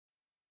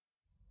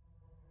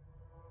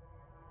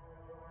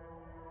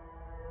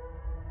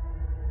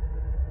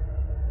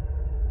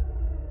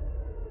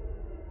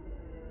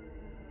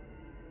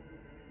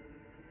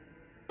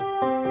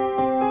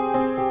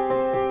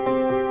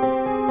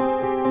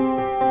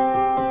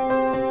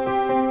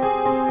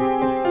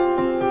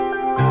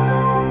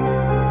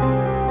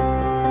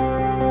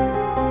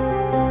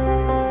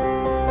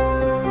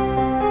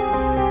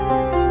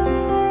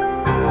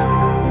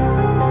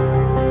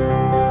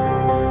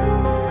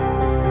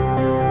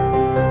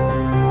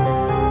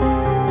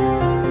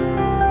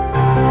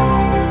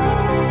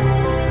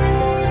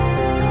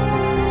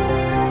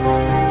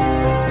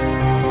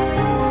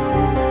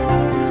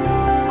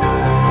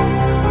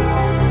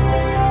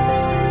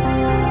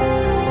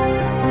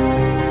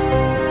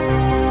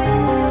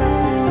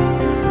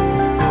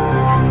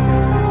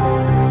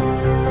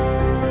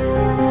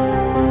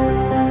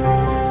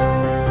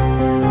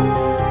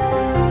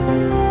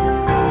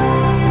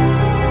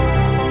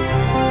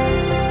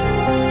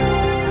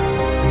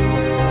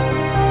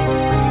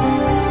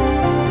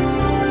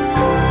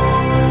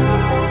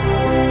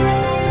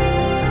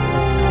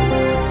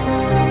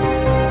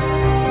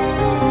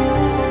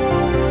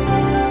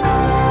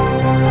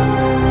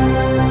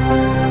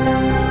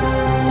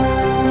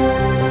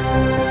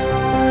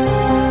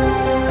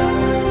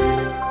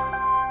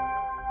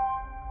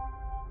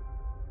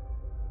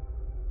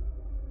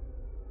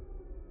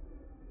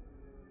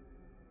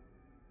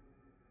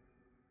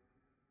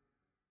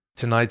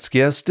Tonight's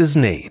guest is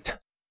Nate.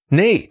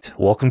 Nate,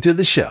 welcome to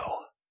the show.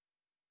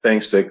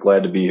 Thanks, Vic.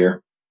 Glad to be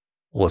here.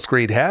 Well, it's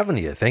great having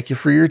you. Thank you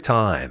for your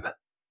time.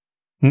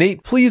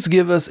 Nate, please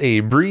give us a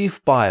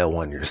brief bio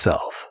on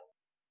yourself.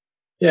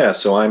 Yeah,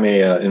 so I'm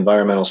a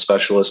environmental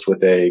specialist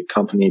with a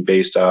company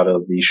based out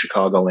of the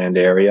Chicagoland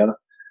area.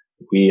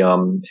 We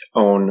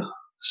own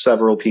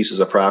several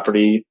pieces of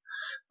property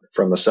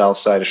from the south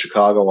side of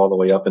Chicago all the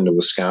way up into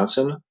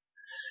Wisconsin.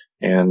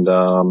 And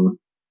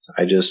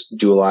I just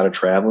do a lot of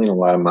traveling, a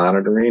lot of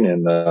monitoring,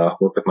 and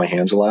work with my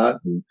hands a lot.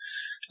 And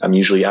I'm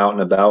usually out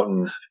and about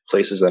in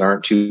places that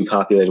aren't too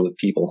populated with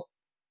people.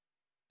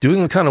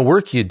 Doing the kind of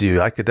work you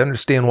do, I could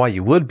understand why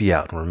you would be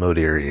out in remote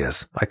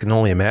areas. I can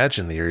only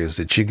imagine the areas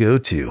that you go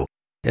to.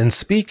 And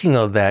speaking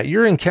of that,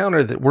 your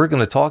encounter that we're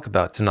going to talk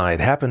about tonight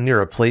happened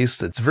near a place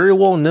that's very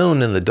well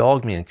known in the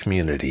Dogman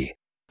community.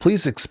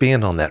 Please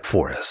expand on that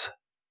for us.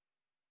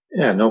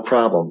 Yeah, no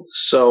problem.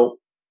 So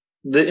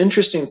the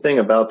interesting thing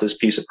about this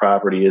piece of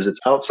property is it's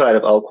outside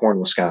of Elkhorn,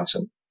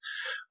 Wisconsin.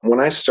 When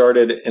I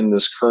started in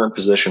this current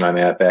position I'm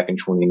at back in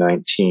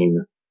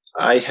 2019,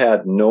 I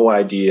had no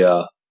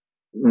idea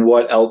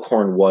what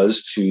Elkhorn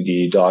was to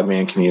the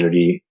Dogman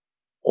community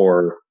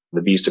or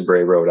the Beast of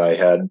Bray Road. I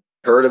had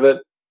heard of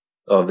it,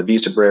 of the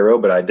Beast of Bray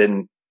Road, but I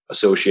didn't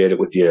associate it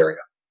with the area.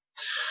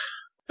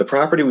 The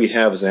property we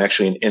have is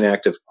actually an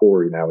inactive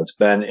quarry now. It's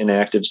been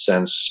inactive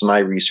since my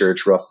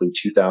research, roughly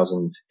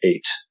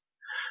 2008.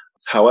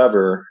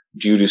 However,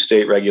 due to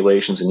state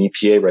regulations and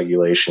EPA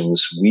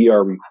regulations, we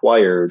are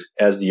required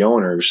as the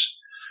owners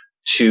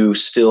to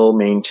still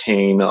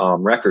maintain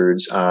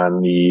records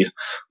on the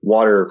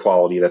water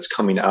quality that's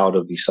coming out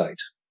of the site.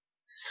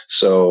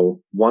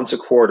 So once a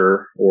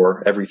quarter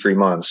or every 3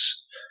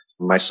 months,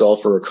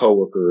 myself or a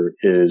coworker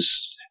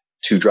is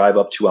to drive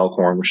up to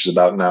Elkhorn, which is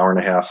about an hour and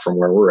a half from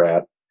where we're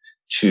at,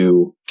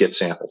 to get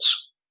samples.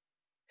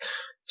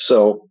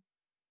 So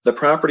the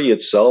property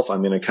itself,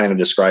 I'm going to kind of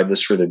describe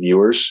this for the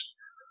viewers,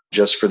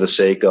 just for the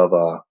sake of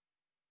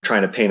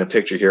trying to paint a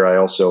picture here. I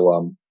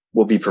also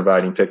will be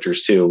providing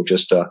pictures too,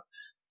 just to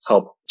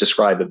help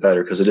describe it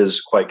better, because it is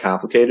quite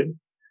complicated.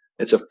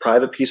 It's a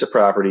private piece of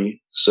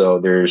property,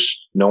 so there's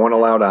no one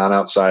allowed on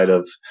outside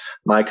of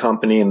my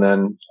company, and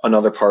then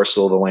another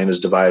parcel of the land is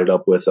divided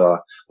up with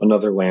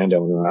another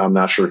landowner. I'm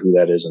not sure who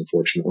that is,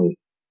 unfortunately.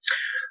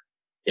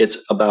 It's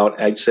about,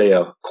 I'd say,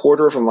 a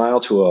quarter of a mile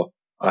to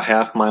a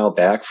half mile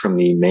back from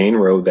the main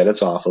road that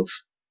it's off of,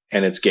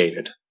 and it's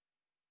gated.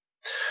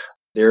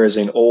 There is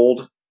an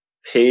old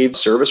paved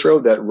service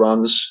road that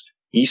runs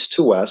east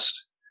to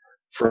west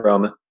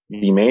from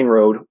the main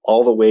road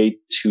all the way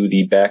to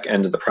the back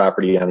end of the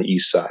property on the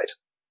east side.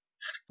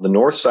 The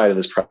north side of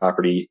this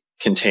property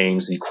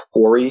contains the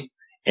quarry,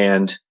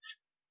 and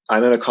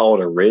I'm going to call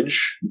it a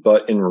ridge,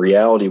 but in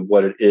reality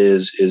what it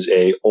is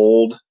a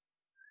old,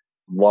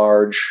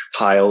 large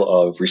pile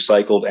of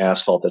recycled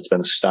asphalt that's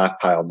been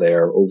stockpiled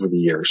there over the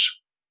years.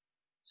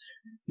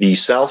 The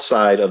south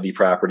side of the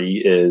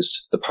property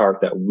is the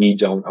part that we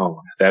don't own.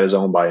 That is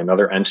owned by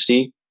another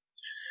entity,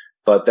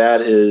 but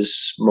that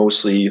is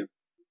mostly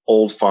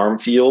old farm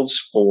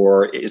fields,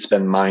 or it's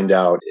been mined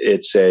out.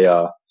 It's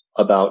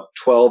about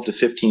 12 to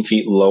 15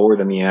 feet lower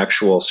than the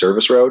actual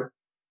service road,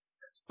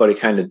 but it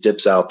kind of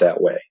dips out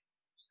that way.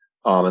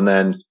 And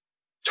then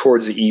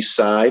towards the east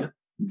side,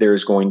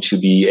 there's going to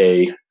be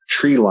a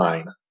tree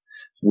line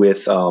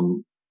with,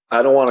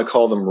 I don't want to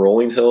call them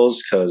rolling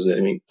hills, because I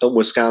mean,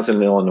 Wisconsin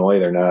and Illinois,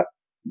 they're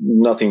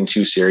nothing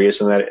too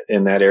serious in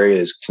that area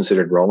is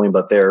considered rolling,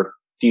 but they're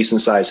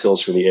decent sized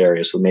hills for the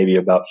area. So maybe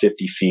about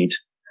 50 feet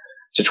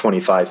to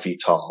 25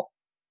 feet tall,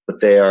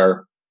 but they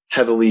are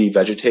heavily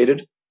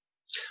vegetated.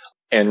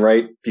 And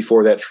right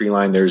before that tree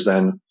line, there's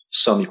then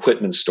some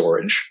equipment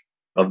storage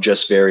of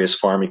just various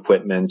farm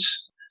equipment,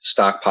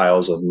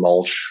 stockpiles of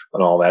mulch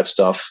and all that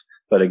stuff.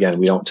 But again,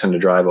 we don't tend to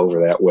drive over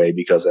that way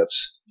because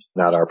that's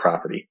not our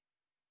property.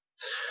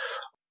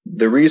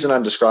 The reason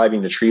I'm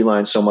describing the tree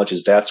line so much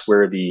is that's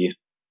where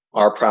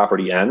our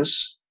property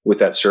ends with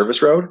that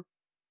service road.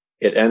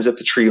 It ends at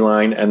the tree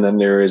line, and then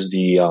there is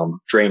the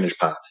drainage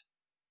pond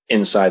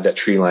inside that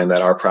tree line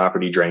that our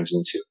property drains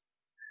into.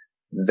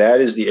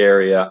 That is the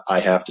area I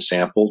have to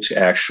sample to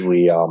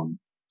actually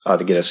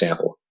to get a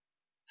sample.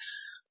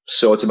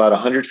 So it's about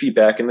 100 feet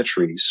back in the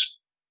trees,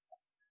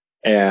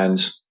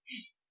 and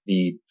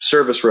the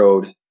service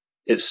road,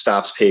 it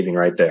stops paving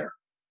right there.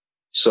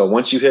 So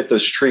once you hit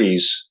those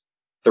trees,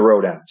 the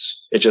road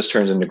ends. It just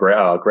turns into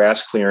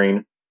grass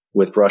clearing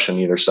with brush on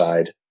either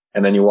side,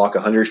 and then you walk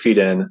 100 feet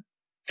in,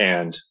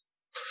 and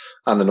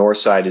on the north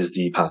side is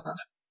the pond.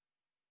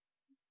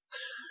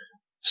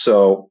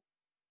 So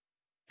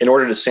in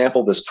order to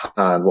sample this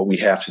pond, what we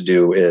have to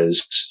do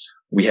is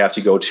we have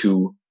to go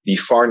to the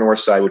far north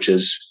side, which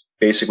is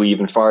basically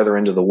even farther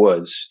into the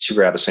woods, to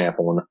grab a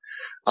sample. And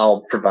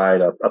I'll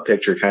provide a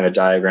picture kind of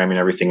diagramming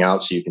everything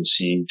out so you can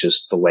see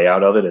just the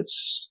layout of it.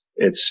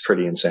 It's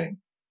pretty insane.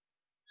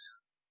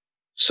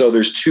 So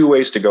there's two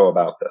ways to go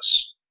about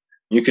this.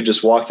 You could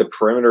just walk the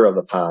perimeter of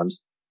the pond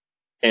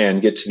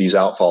and get to these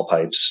outfall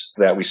pipes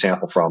that we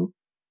sample from.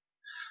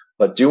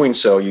 But doing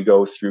so, you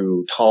go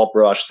through tall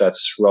brush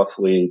that's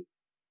roughly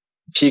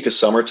peak of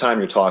summertime,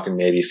 you're talking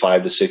maybe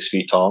 5 to 6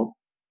 feet tall.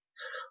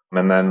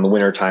 And then in the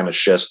wintertime, it's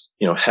just,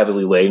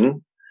 heavily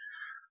laden.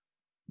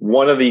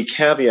 One of the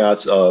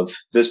caveats of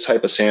this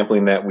type of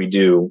sampling that we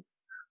do,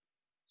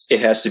 it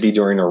has to be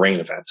during a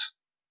rain event.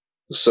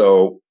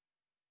 So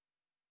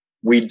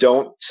we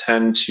don't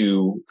tend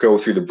to go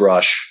through the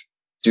brush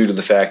due to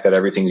the fact that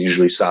everything's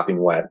usually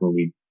sopping wet and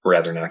we'd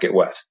rather not get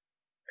wet.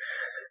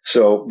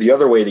 So the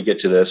other way to get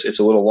to this, it's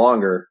a little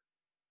longer.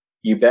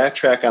 You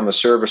backtrack on the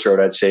service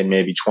road, I'd say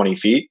maybe 20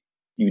 feet.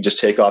 You just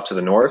take off to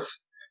the north.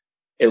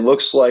 It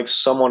looks like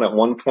someone at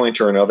one point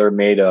or another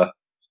made an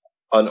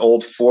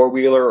old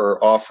four-wheeler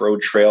or off-road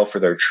trail for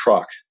their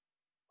truck,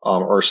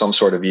 or some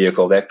sort of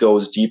vehicle that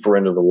goes deeper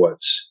into the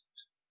woods.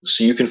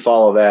 So you can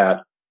follow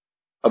that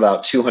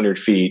about 200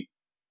 feet,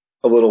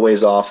 a little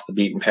ways off the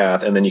beaten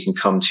path, and then you can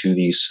come to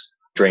these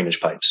drainage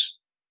pipes.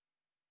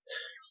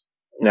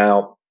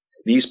 Now,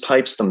 these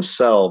pipes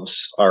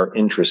themselves are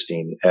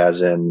interesting,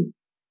 as in,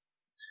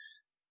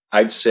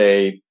 I'd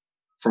say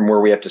from where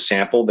we have to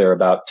sample, they're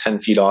about 10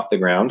 feet off the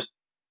ground.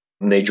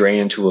 And they drain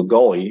into a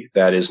gully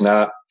that is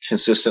not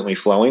consistently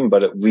flowing,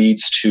 but it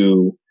leads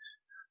to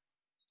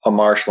a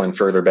marshland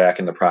further back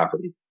in the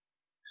property.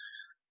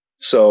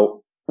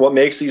 So what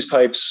makes these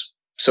pipes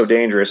so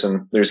dangerous,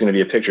 and there's going to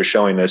be a picture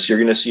showing this, you're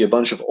going to see a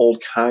bunch of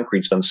old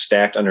concrete's been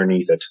stacked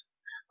underneath it.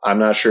 I'm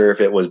not sure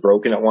if it was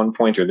broken at one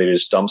point or they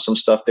just dumped some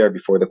stuff there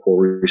before the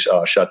quarry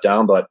shut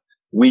down, but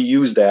we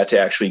use that to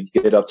actually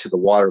get up to the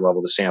water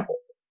level to sample.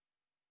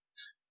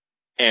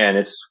 And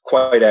it's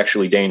quite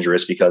actually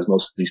dangerous because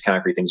most of these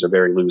concrete things are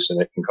very loose and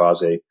it can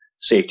cause a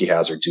safety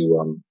hazard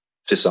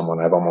to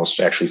someone. I've almost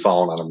actually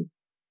fallen on them,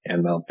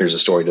 and there's a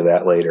story to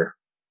that later.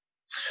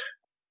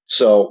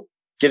 So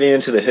getting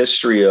into the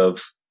history of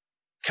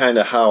kind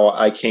of how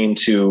I came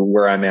to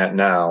where I'm at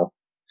now,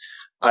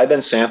 I've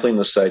been sampling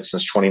the site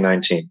since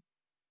 2019.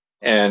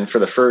 And for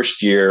the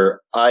first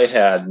year, I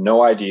had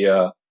no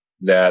idea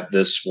that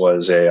this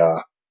was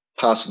a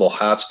possible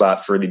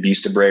hotspot for the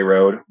Beast of Bray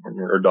Road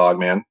or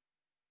Dogman.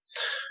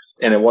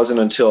 And it wasn't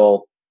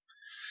until,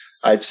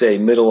 I'd say,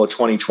 middle of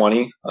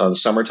 2020, the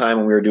summertime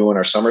when we were doing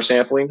our summer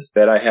sampling,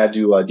 that I had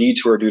to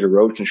detour due to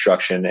road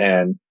construction.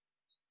 And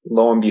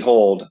lo and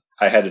behold,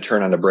 I had to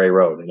turn onto Bray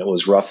Road. And it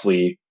was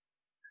roughly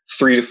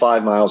 3 to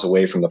 5 miles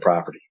away from the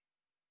property.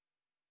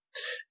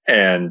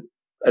 And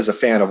as a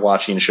fan of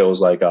watching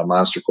shows like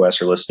Monster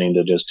Quest or listening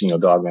to just,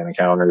 Dogman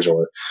encounters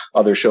or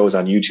other shows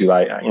on YouTube,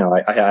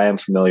 I am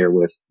familiar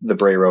with the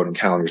Bray Road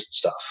encounters and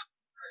stuff.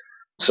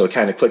 So it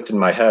kind of clicked in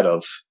my head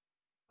of,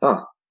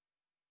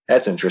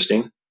 that's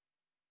interesting.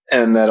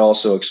 And that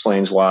also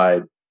explains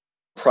why,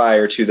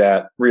 prior to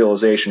that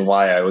realization,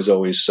 why I was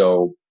always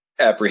so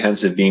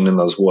apprehensive being in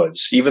those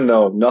woods. Even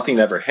though nothing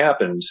ever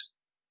happened,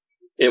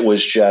 it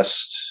was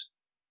just,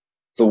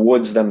 the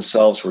woods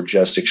themselves were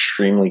just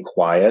extremely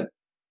quiet.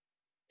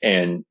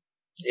 And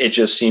it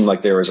just seemed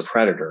like there was a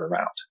predator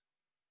around.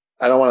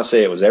 I don't want to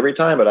say it was every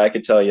time, but I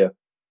could tell you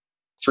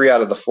 3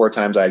 out of the 4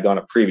 times I had gone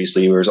up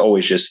previously, it was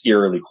always just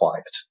eerily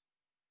quiet.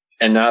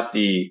 And not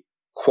the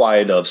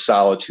quiet of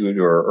solitude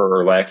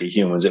or lack of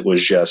humans. It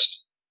was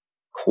just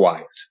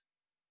quiet.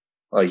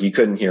 Like you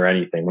couldn't hear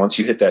anything. Once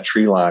you hit that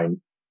tree line,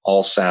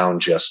 all sound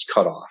just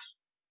cut off.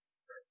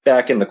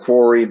 Back in the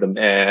quarry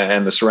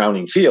and the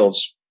surrounding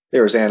fields,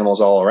 there was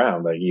animals all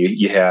around. Like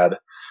you had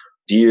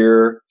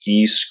deer,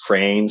 geese,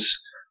 cranes,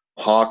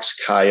 hawks,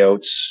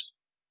 coyotes,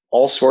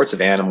 all sorts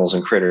of animals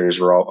and critters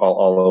were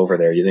all over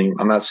there.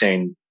 I'm not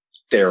saying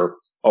they're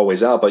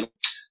always out, but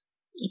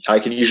I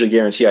can usually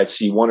guarantee I'd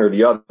see one or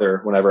the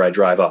other whenever I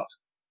drive up.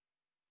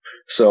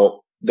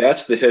 So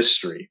that's the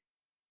history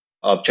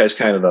of just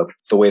kind of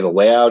the way the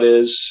layout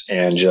is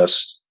and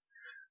just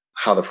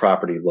how the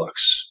property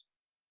looks.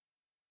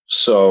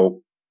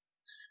 So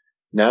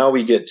now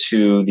we get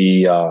to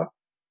the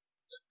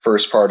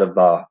first part of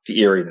the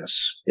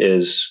eeriness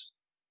is,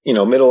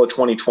 middle of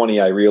 2020,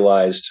 I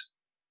realized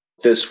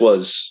this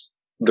was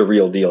the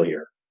real deal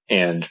here.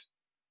 And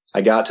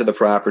I got to the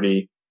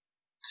property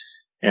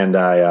and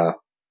I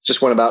just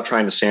went about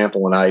trying to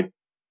sample, and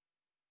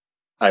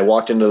I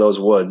walked into those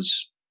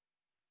woods.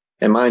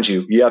 And mind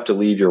you, you have to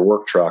leave your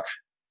work truck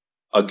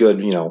a good,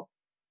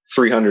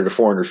 300 to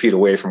 400 feet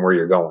away from where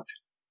you're going.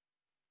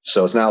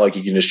 So it's not like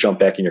you can just jump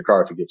back in your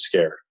car if you get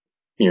scared.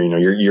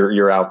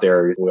 You're out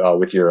there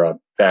with your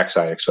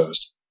backside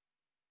exposed.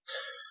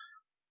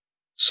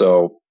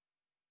 So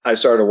I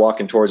started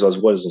walking towards those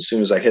woods. As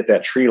soon as I hit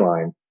that tree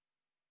line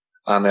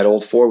on that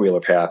old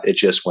four-wheeler path, it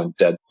just went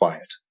dead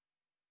quiet.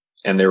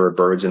 And there were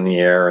birds in the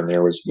air, and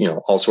there was,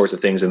 all sorts of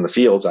things in the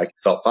fields. I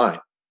felt fine.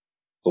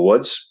 The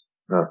woods,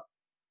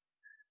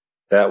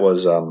 that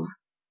was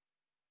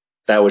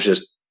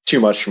just too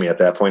much for me at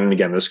that point. And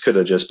again, this could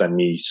have just been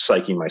me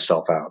psyching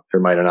myself out.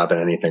 There might have not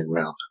been anything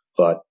around,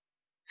 but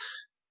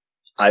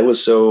I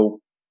was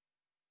so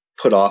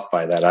put off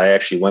by that. I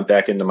actually went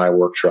back into my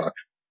work truck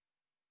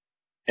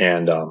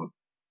and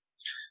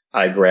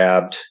I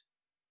grabbed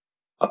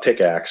a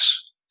pickaxe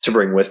to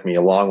bring with me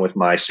along with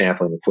my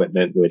sampling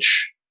equipment,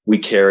 which we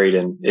carried,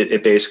 and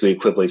it basically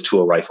equates to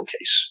a rifle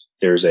case.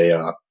 There's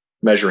a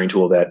measuring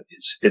tool that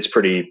it's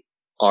pretty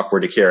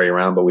awkward to carry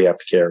around, but we have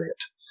to carry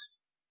it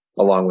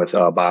along with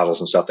bottles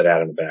and stuff that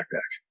add in the backpack.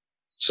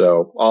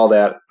 So all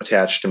that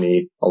attached to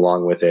me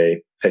along with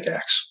a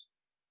pickaxe.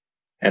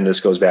 And this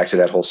goes back to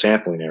that whole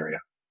sampling area.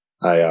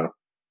 I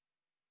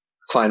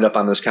climbed up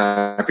on this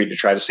concrete to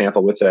try to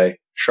sample with a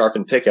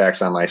sharpened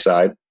pickaxe on my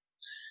side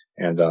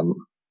and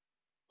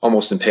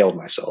almost impaled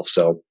myself.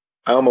 So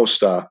I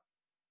almost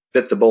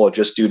bit the bullet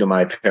just due to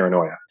my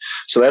paranoia.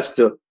 So that's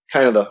the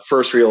kind of the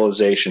first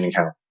realization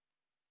encounter.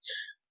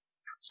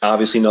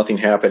 Obviously nothing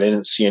happened. I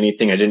didn't see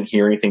anything. I didn't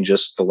hear anything.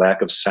 Just the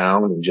lack of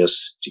sound and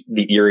just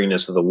the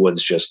eeriness of the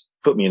woods just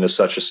put me into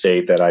such a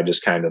state that I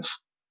just kind of,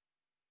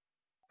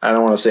 I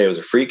don't want to say it was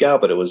a freak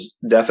out, but it was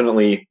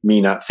definitely me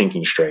not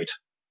thinking straight.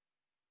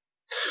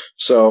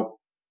 So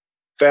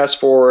fast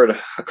forward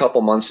a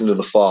couple months into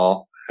the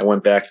fall, I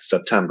went back in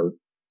September,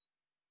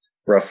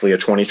 roughly of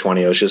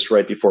 2020. It was just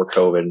right before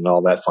COVID and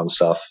all that fun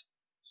stuff.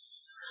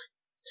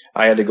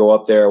 I had to go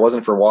up there. It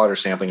wasn't for water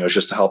sampling. It was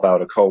just to help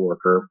out a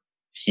coworker.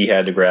 He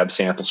had to grab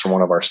samples from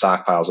one of our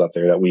stockpiles up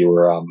there that we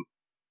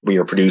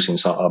were producing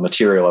some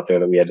material up there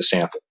that we had to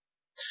sample.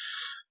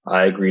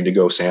 I agreed to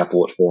go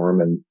sample it for him,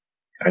 and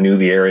I knew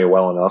the area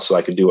well enough so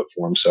I could do it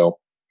for him. So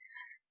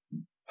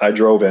I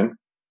drove in.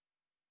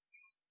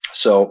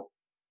 So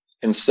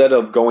instead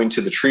of going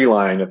to the tree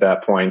line at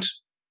that point,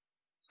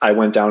 I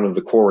went down to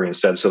the quarry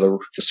instead. So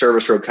the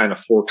service road kind of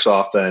forks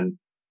off then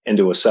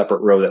into a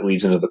separate road that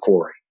leads into the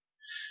quarry.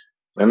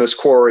 And this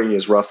quarry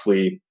is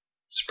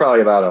it's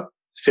probably about a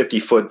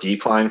 50-foot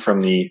decline from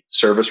the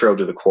service road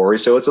to the quarry.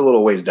 So it's a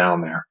little ways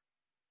down there.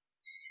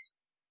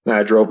 And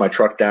I drove my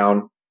truck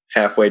down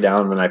halfway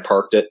down, and then I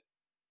parked it.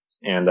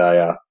 And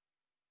I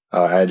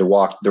had to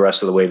walk the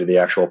rest of the way to the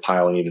actual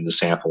pile I needed to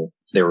sample.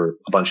 There were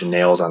a bunch of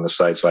nails on the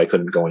site, so I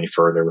couldn't go any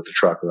further with the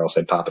truck or else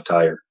I'd pop a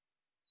tire.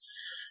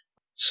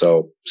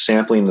 So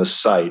sampling the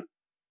site,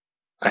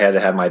 I had to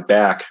have my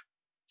back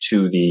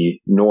to the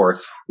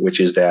north, which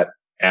is that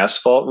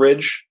asphalt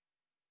ridge.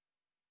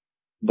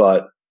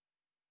 But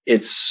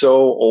it's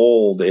so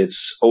old,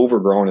 it's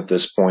overgrown at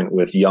this point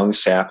with young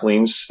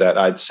saplings that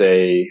I'd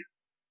say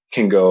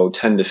can go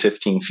 10 to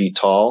 15 feet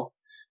tall,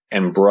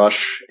 and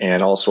brush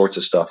and all sorts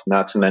of stuff.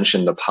 Not to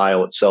mention the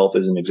pile itself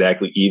isn't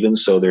exactly even,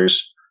 so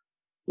there's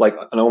like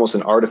almost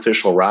an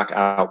artificial rock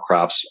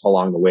outcrops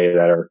along the way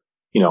that are,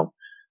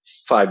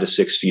 5 to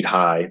 6 feet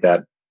high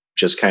that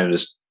just kind of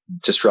just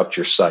disrupt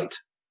your sight.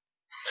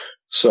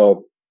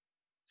 So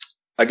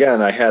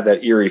again, I had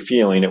that eerie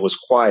feeling. It was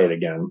quiet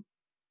again.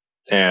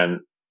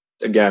 And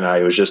again, I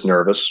was just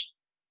nervous.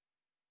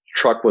 The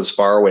truck was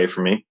far away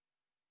from me,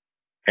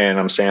 and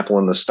I'm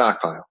sampling the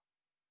stockpile.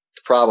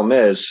 The problem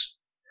is,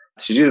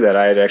 to do that,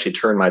 I had actually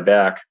turned my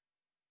back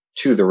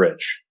to the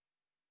ridge.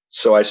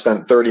 So I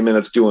spent 30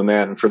 minutes doing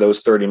that, and for those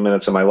 30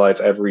 minutes of my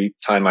life, every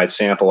time I'd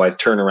sample, I'd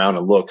turn around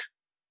and look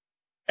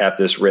at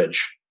this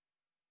ridge.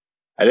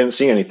 I didn't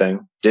see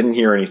anything, didn't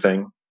hear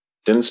anything,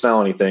 didn't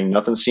smell anything.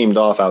 Nothing seemed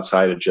off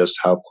outside of just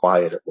how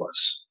quiet it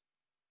was.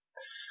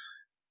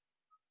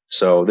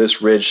 So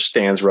this ridge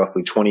stands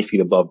roughly 20 feet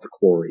above the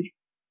quarry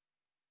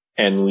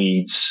and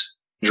leads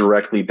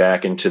directly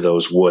back into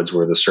those woods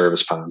where the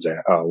service pond's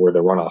at, where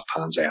the runoff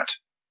pond's at.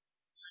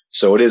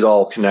 So it is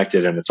all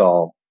connected, and it's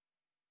all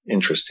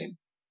interesting,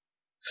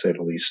 to say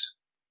the least.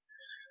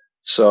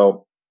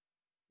 So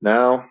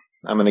now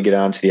I'm going to get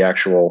on to the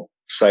actual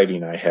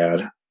sighting I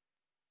had.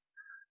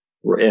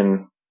 We're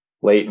in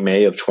late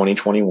May of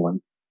 2021.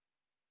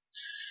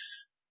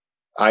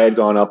 I had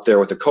gone up there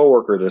with a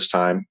coworker this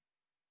time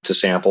to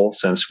sample,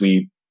 since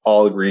we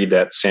all agreed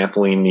that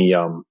sampling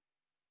the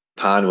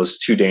pond was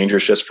too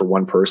dangerous just for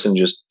one person,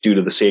 just due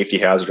to the safety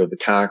hazard of the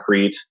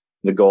concrete,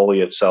 the gully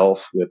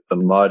itself with the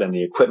mud and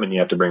the equipment you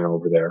have to bring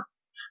over there.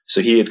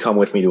 So he had come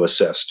with me to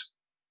assist.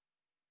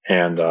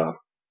 And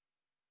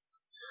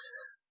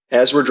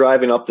as we're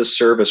driving up this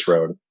service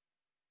road,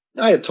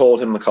 I had told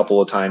him a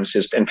couple of times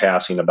just in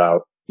passing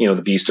about,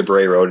 the Beast of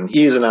Bray Road, and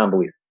he is a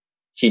non-believer.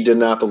 He did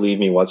not believe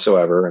me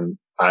whatsoever, and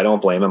I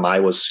don't blame him. I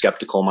was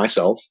skeptical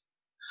myself.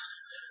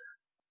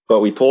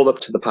 But we pulled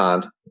up to the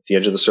pond at the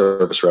edge of the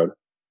service road,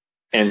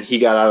 and he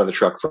got out of the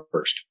truck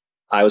first.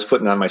 I was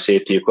putting on my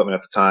safety equipment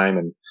at the time,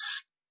 and,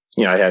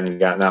 I hadn't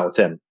gotten out with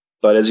him.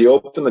 But as he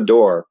opened the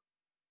door,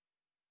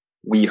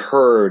 we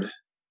heard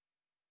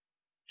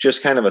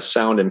just kind of a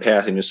sound in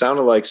passing. It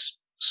sounded like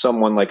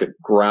someone like a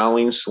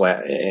growling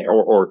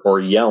or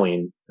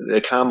yelling,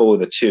 a combo of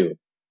the two.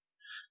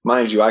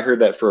 Mind you, I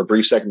heard that for a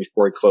brief second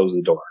before he closed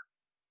the door,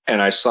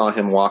 and I saw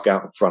him walk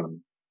out in front of me.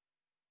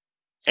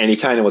 And he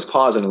kind of was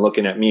pausing and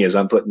looking at me as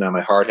I'm putting on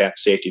my hard hat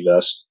safety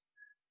vest.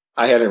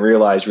 I hadn't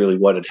realized really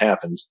what had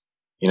happened.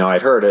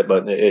 I'd heard it,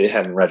 but it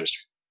hadn't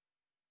registered.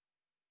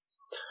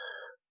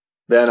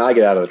 Then I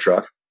get out of the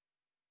truck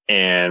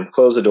and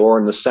close the door,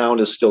 and the sound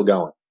is still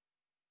going.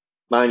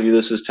 Mind you,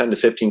 this is 10 to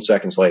 15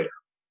 seconds later.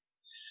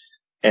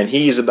 And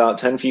he's about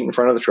 10 feet in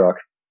front of the truck,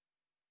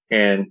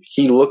 and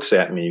he looks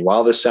at me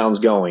while this sound's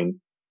going,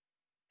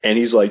 and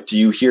he's like, "Do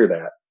you hear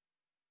that?"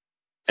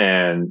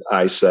 And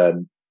I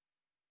said,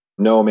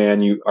 "No,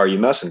 man, are you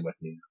messing with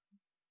me?"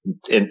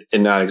 In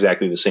not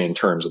exactly the same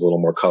terms, a little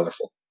more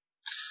colorful.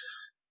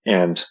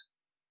 And,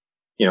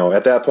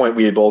 at that point,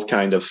 we had both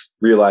kind of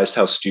realized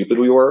how stupid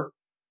we were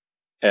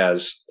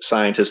as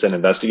scientists and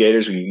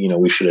investigators.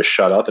 We should have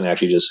shut up and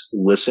actually just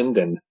listened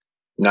and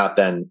not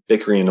been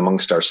bickering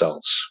amongst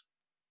ourselves.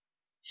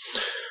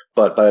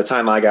 But by the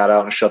time I got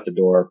out and shut the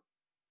door,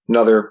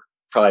 another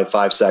probably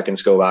 5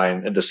 seconds go by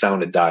and the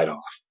sound had died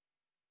off.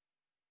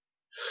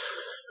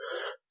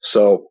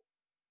 So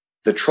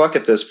the truck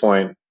at this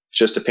point,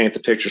 just to paint the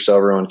picture so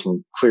everyone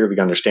can clearly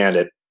understand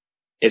it,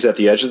 is at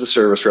the edge of the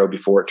service road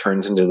before it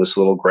turns into this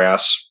little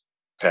grass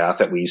path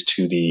that leads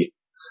to the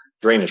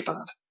drainage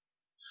pond.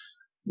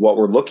 What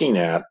we're looking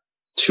at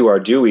to our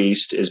due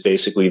east is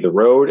basically the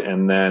road,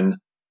 and then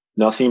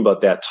nothing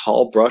but that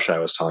tall brush I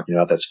was talking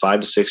about that's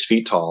 5 to 6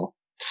 feet tall.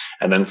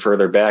 And then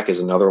further back is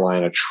another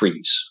line of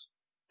trees.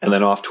 And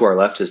then off to our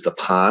left is the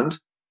pond,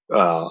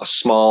 a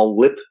small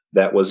lip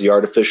that was the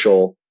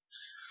artificial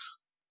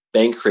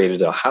bank created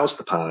to house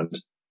the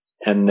pond,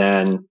 and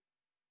then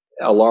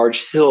a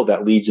large hill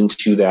that leads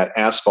into that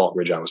asphalt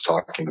ridge I was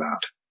talking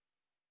about.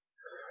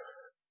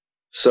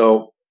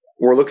 So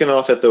we're looking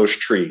off at those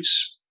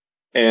trees.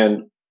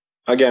 And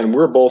again,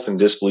 we're both in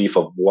disbelief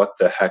of what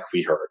the heck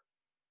we heard.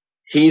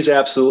 He's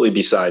absolutely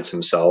besides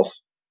himself.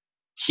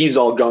 He's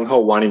all gung-ho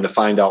wanting to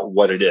find out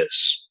what it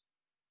is.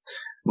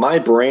 My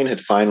brain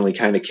had finally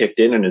kind of kicked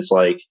in and it's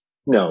like,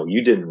 no,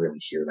 you didn't really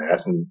hear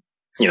that. And,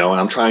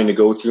 I'm trying to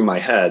go through my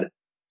head.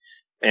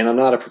 And I'm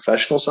not a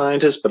professional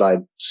scientist, but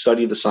I've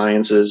studied the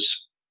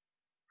sciences.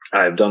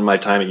 I've done my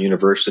time at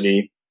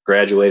university,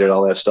 graduated,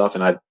 all that stuff,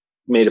 and I've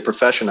made a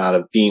profession out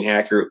of being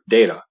accurate with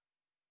data,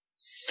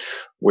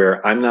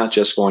 where I'm not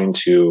just going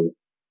to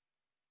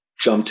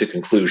jump to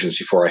conclusions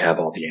before I have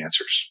all the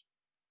answers.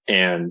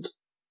 And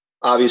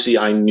obviously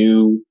I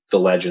knew the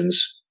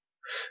legends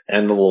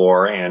and the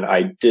lore, and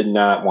I did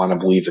not want to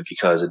believe it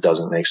because it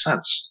doesn't make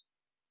sense.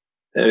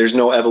 There's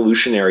no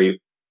evolutionary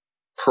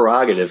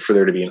prerogative for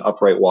there to be an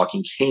upright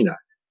walking canine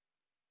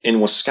in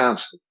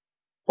Wisconsin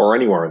or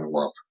anywhere in the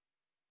world.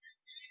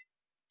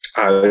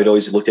 I had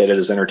always looked at it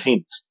as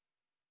entertainment.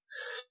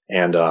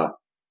 And,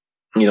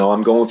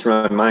 I'm going through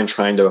my mind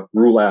trying to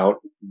rule out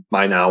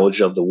my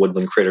knowledge of the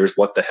woodland critters.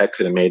 What the heck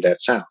could have made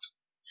that sound?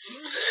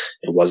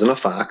 It wasn't a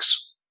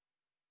fox.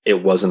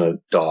 It wasn't a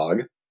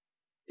dog.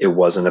 It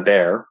wasn't a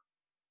bear.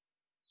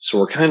 So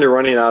we're kind of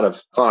running out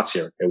of thoughts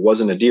here. It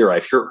wasn't a deer.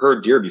 I've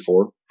heard deer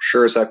before.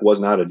 Sure as heck was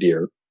not a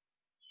deer.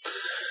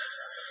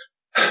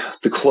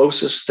 The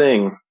closest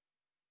thing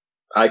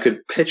I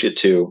could pitch it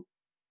to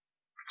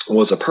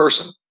was a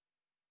person.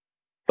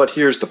 But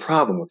here's the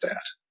problem with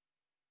that.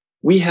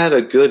 We had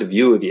a good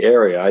view of the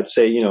area. I'd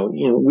say,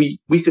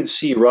 we could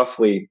see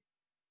roughly,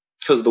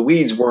 because the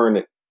weeds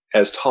weren't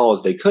as tall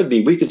as they could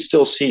be, we could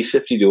still see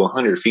 50 to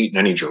 100 feet in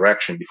any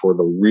direction before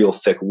the real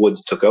thick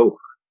woods took over.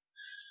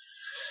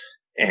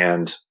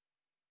 And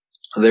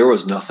there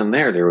was nothing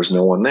there. There was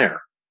no one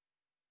there.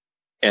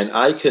 And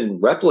I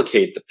can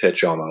replicate the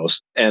pitch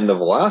almost and the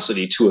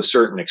velocity to a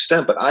certain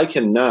extent, but I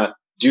cannot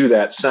do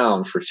that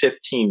sound for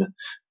 15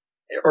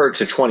 or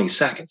to 20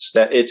 seconds.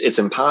 That it's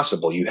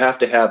impossible. You have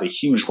to have a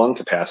huge lung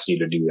capacity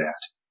to do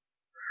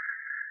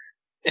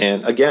that.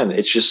 And again,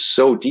 it's just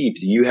so deep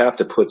that you have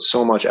to put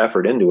so much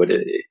effort into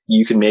it.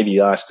 You can maybe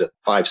last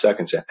 5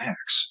 seconds at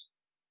max.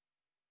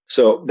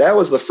 So that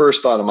was the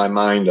first thought in my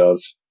mind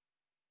of,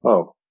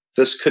 oh,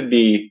 this could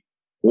be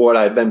what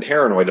I've been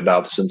paranoid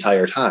about this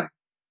entire time.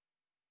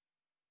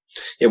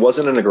 It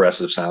wasn't an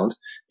aggressive sound.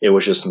 It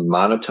was just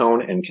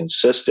monotone and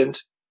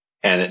consistent,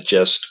 and it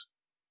just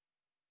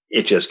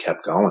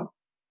kept going.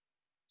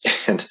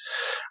 And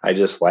I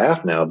just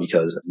laugh now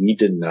because we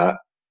did not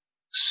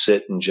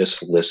sit and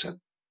just listen.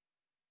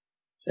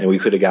 And we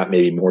could have got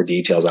maybe more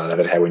details out of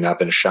it had we not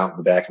been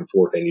shouting back and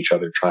forth at each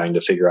other trying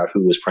to figure out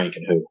who was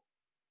pranking who.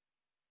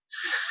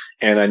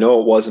 And I know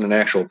it wasn't an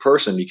actual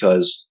person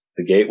because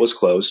the gate was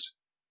closed.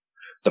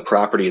 The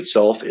property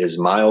itself is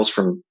miles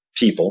from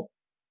people.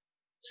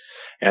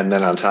 And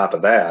then on top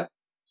of that,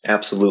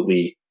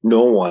 absolutely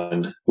no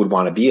one would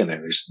want to be in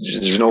there.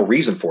 There's no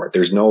reason for it.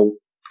 There's no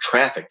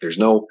traffic. There's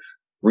no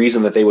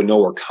reason that they would know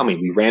we're coming.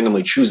 We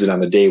randomly choose it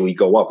on the day we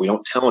go up. We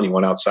don't tell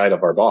anyone outside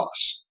of our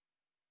boss.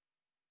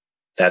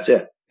 That's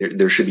it.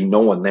 There should be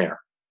no one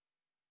there.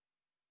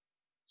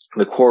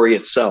 The quarry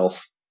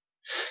itself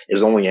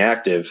is only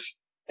active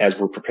as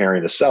we're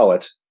preparing to sell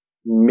it,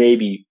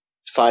 maybe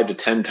 5 to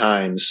 10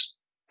 times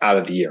out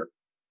of the year.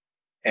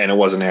 And it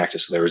wasn't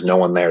active, so there was no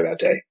one there that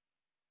day.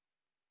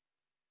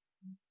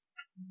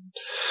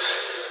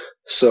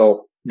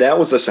 So that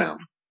was the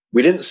sound.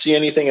 We didn't see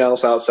anything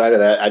else outside of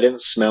that. I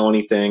didn't smell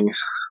anything.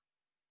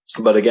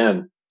 But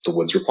again, the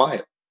woods were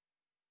quiet.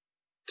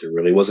 There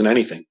really wasn't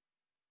anything.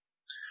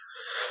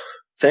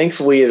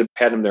 Thankfully, it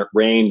hadn't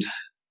rained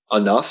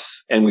enough,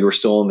 and we were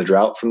still in the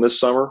drought from this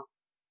summer,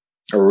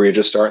 or we were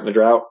just starting the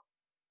drought.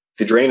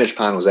 The drainage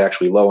pond was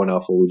actually low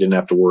enough where we didn't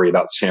have to worry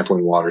about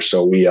sampling water.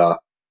 So we,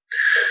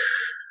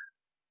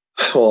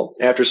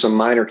 after some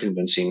minor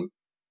convincing,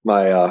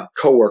 my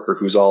coworker,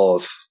 who's all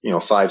of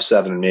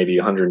 5'7" and maybe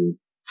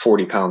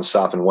 140 pounds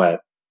sopping wet,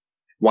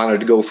 wanted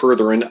to go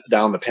further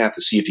down the path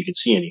to see if he could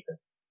see anything.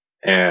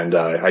 And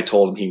I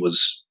told him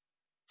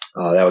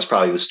that was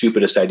probably the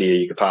stupidest idea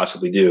you could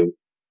possibly do.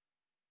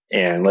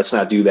 And let's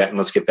not do that, and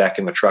let's get back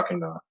in the truck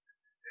and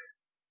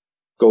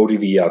go to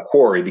the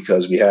quarry,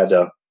 because we had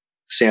to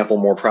sample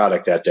more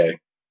product that day,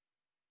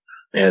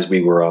 as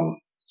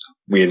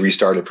we had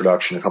restarted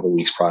production a couple of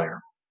weeks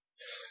prior.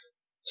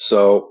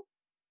 So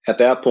at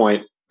that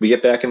point, we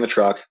get back in the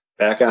truck,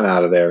 back on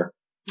out of there,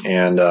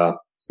 and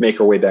make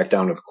our way back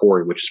down to the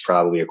quarry, which is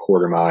probably a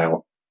quarter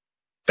mile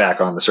back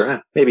on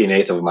maybe an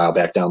eighth of a mile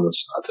back down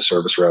the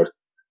service road.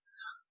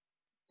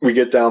 We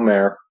get down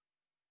there,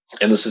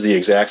 and this is the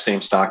exact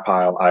same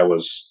stockpile I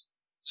was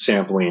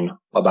sampling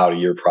about a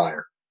year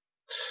prior.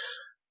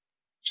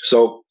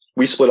 So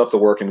we split up the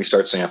work and we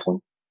start sampling.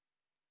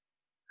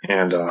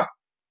 And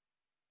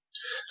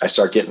I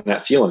start getting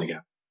that feeling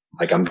again,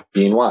 like I'm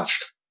being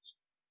watched.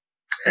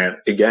 And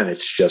again,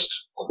 it's just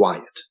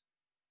quiet.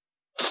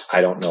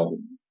 I don't know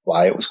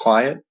why it was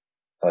quiet,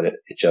 but it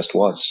just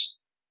was.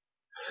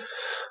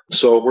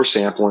 So we're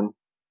sampling,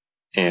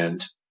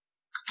 and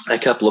I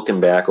kept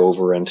looking back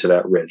over into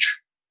that ridge.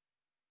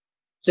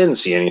 Didn't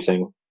see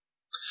anything.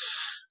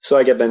 So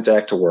I get bent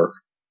back to work.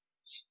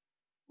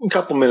 A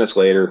couple minutes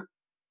later,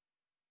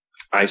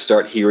 I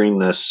start hearing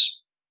this.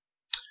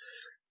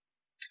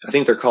 I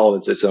think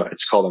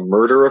it's called a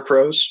murder of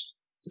crows.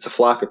 It's a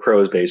flock of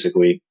crows,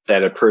 basically,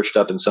 that had perched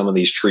up in some of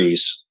these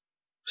trees,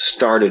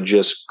 started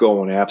just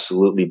going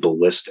absolutely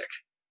ballistic.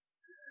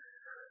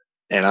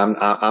 And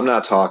I'm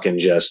not talking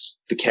just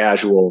the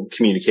casual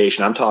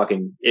communication. I'm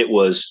talking, it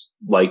was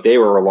like they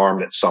were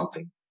alarmed at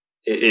something.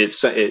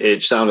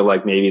 It sounded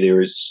like maybe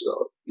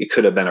it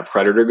could have been a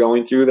predator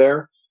going through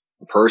there,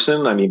 a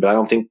person. I mean,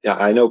 but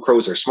I know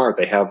crows are smart.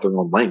 They have their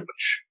own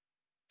language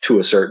to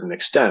a certain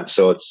extent.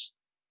 So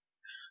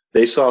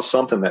they saw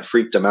something that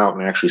freaked them out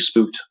and actually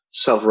spooked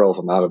several of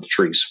them out of the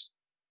trees.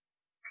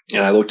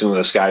 And I looked into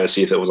the sky to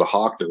see if it was a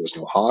hawk. There was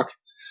no hawk.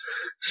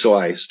 So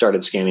I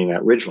started scanning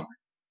that ridgeline.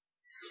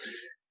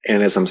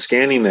 And as I'm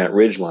scanning that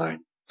ridgeline,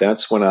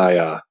 that's when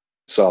I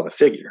saw the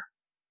figure.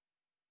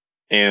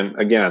 And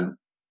again,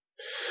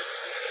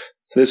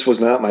 this was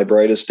not my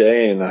brightest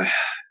day, and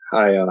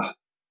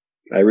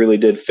I really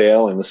did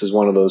fail. And this is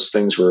one of those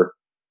things where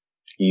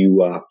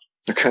you are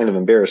kind of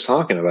embarrassed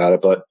talking about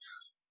it, but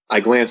I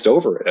glanced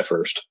over it at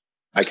first.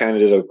 I kind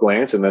of did a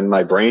glance, and then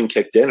my brain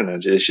kicked in, and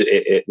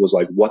it was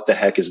like, what the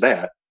heck is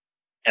that?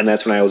 And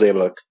that's when I was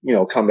able to,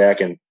 come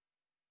back and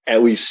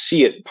at least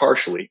see it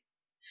partially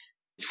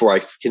before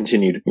I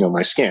continued,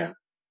 my scan.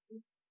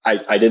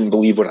 I didn't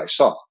believe what I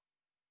saw.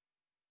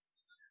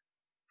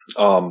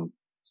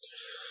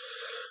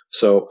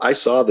 So I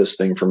saw this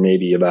thing for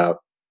maybe about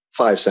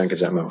 5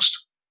 seconds at most.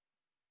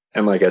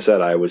 And like I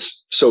said, I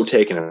was so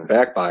taken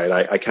aback by it.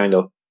 I kind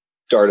of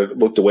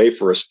looked away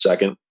for a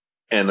second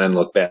and then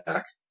looked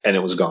back, and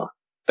it was gone.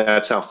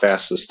 That's how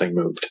fast this thing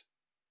moved.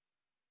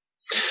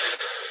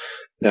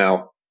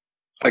 Now,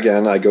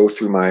 again, I go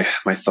through my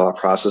thought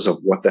process of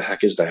what the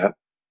heck is that?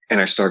 And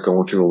I start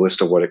going through the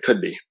list of what it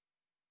could be.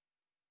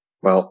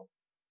 Well,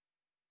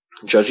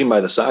 judging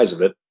by the size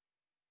of it,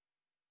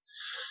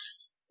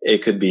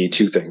 it could be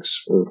 2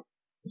 things, or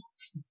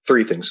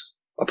 3 things.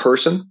 A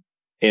person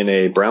in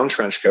a brown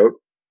trench coat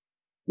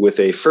with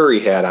a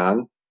furry hat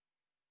on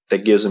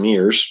that gives him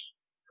ears,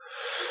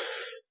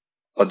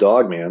 a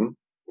Dogman,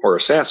 or a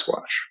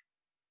Sasquatch.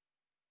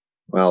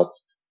 Well,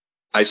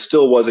 I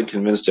still wasn't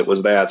convinced it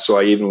was that, so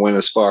I even went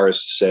as far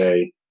as to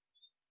say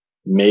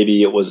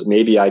maybe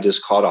I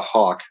just caught a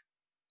hawk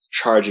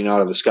charging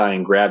out of the sky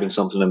and grabbing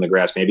something in the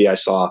grass. Maybe I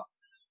just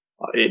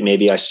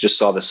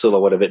saw the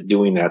silhouette of it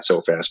doing that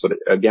so fast. But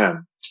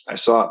again, I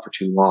saw it for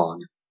too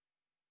long.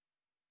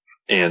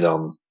 And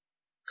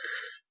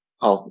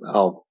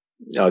I'll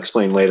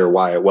explain later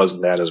why it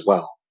wasn't that as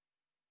well.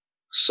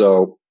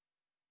 So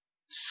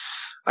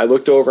I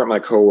looked over at my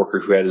coworker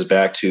who had his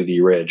back to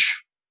the ridge,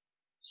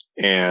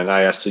 and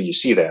I asked, "Do you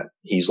see that?"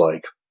 He's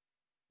like,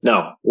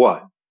 "No,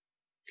 what?"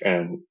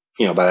 And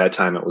by that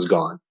time it was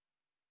gone.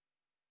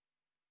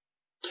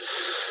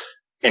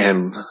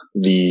 And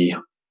the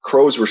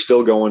crows were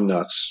still going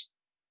nuts,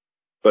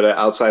 but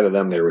outside of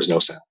them, there was no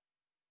sound.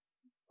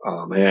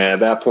 And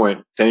at that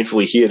point,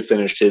 thankfully, he had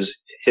finished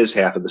his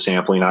half of the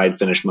sampling. I had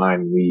finished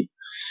mine. And we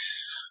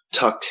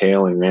tucked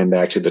tail and ran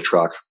back to the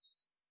truck.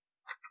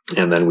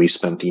 And then we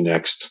spent the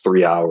next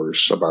 3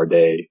 hours of our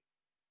day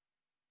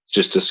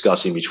just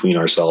discussing between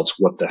ourselves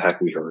what the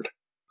heck we heard.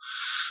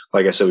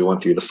 Like I said, we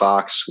went through the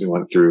fox, we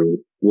went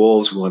through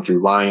wolves, we went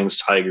through lions,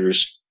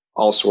 tigers,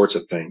 all sorts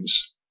of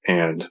things.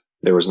 And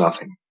there was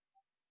nothing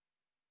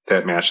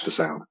that matched the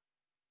sound.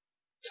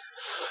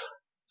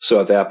 So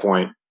at that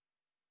point,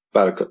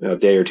 about a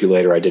day or 2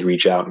 later, I did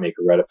reach out and make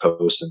a Reddit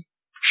post and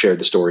shared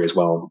the story as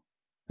well.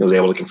 I was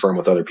able to confirm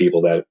with other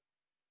people that it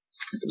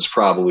was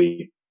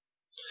probably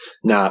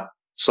not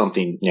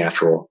something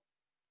natural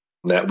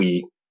that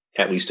we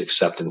at least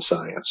accept in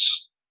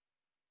science.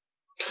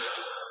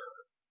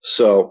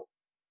 So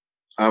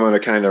I'm going to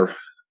kind of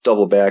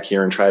double back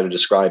here and try to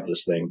describe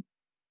this thing.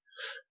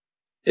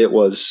 It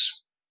was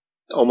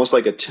almost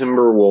like a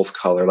timber wolf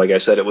color. Like I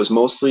said, it was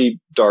mostly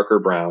darker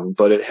brown,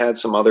 but it had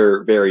some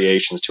other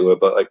variations to it.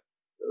 But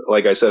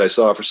like I said, I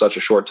saw it for such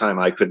a short time,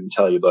 I couldn't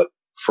tell you. But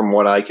from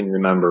what I can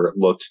remember, it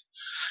looked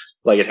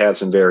like it had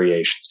some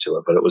variations to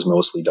it, but it was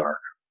mostly dark.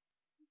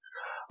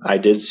 I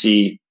did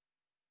see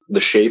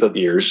the shape of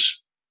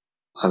ears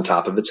on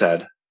top of its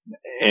head.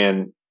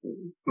 And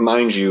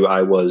mind you,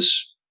 I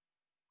was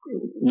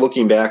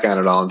looking back on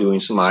it all and doing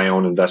some of my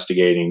own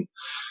investigating.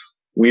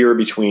 We were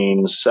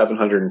between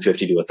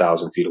 750 to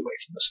 1,000 feet away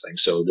from this thing.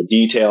 So the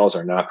details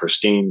are not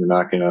pristine. I'm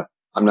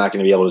not going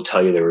to be able to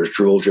tell you there was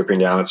drool dripping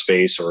down its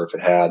face or if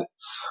it had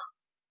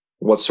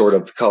what sort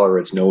of color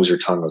its nose or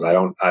tongue was. I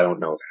don't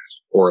know that,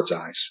 or its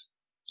eyes.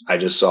 I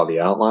just saw the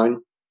outline,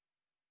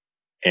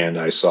 and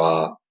I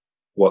saw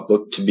what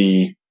looked to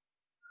be,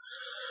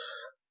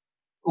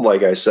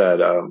 like I said,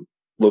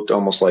 looked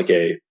almost like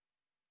a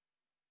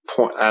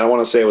point. I don't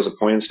want to say it was a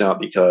pointed snout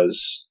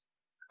because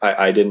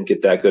I didn't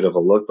get that good of a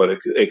look, but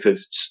it could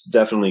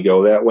definitely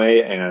go that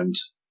way. And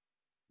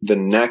the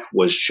neck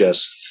was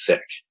just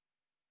thick,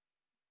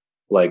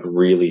 like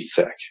really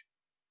thick.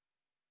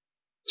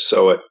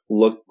 So it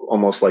looked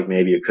almost like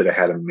maybe it could have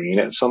had a mane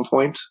at some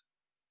point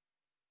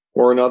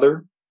or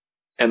another.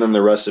 And then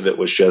the rest of it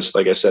was just,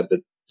 like I said,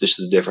 just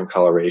a different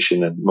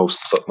coloration and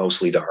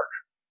mostly dark.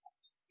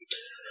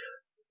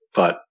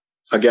 But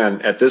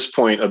again, at this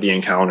point of the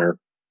encounter,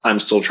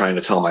 I'm still trying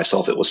to tell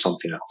myself it was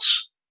something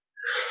else.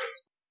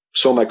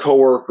 So my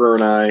coworker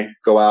and I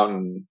go out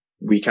and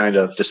we kind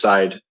of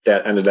decide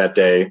that end of that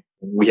day,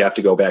 we have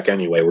to go back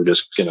anyway. We're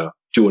just going to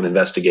do an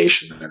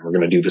investigation and we're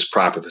going to do this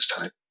proper this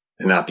time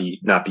and not be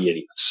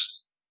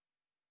idiots.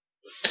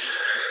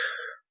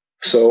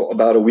 So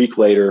about a week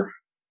later,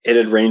 it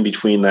had rained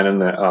between then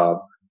and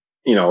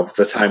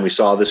the time we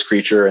saw this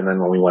creature and then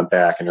when we went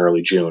back in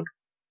early June.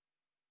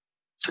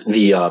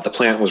 The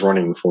plant was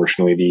running,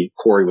 unfortunately. The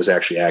quarry was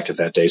actually active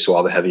that day, so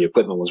all the heavy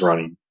equipment was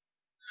running.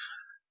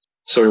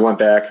 So we went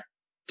back,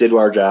 did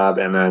our job,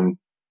 and then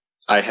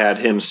I had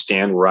him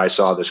stand where I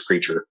saw this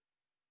creature.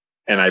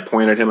 And I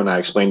pointed him and I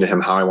explained to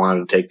him how I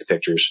wanted to take the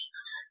pictures.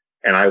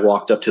 And I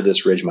walked up to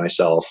this ridge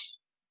myself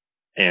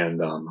and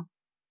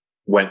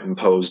went and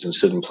posed and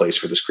stood in place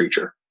for this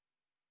creature.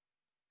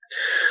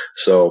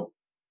 So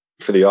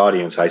for the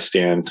audience, I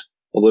stand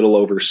a little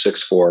over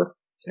 6'4",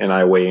 and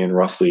I weigh in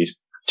roughly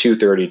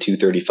 230,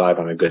 235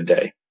 on a good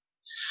day.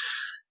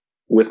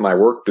 With my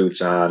work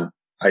boots on,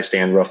 I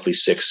stand roughly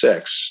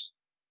 6'6".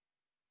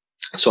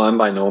 So I'm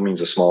by no means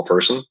a small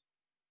person.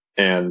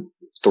 And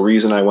the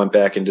reason I went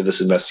back into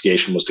this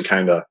investigation was to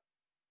kind of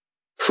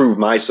prove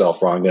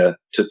myself wrong,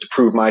 to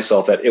prove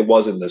myself that it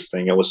wasn't this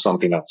thing, it was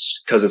something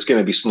else. Because it's going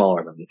to be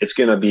smaller than me. It's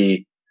going to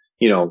be,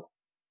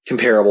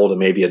 comparable to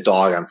maybe a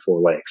dog on 4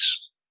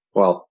 legs.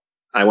 Well,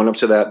 I went up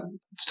to that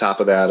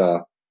top of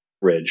that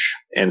ridge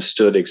and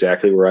stood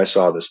exactly where I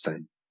saw this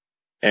thing.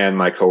 And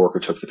my coworker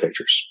took the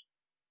pictures.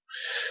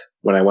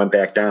 When I went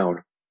back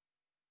down,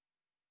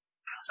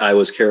 I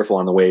was careful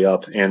on the way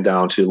up and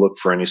down to look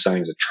for any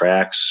signs of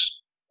tracks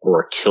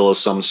or a kill of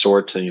some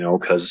sort,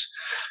 because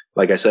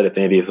like I said, if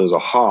it was a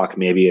hawk,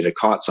 maybe it had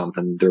caught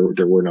something.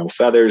 There were no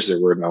feathers.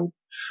 There were no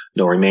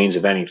remains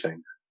of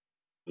anything.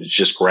 It's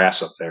just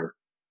grass up there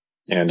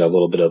and a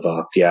little bit of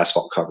the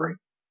asphalt covering.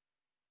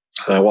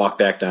 And I walked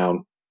back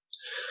down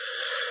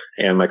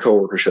and my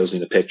coworker shows me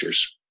the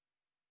pictures.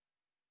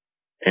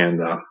 And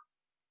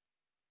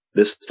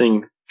this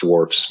thing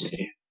dwarfs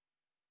me.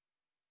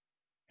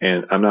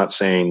 And I'm not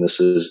saying this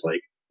is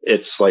like,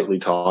 it's slightly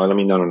taller. I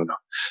mean, no.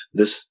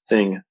 This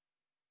thing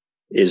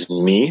is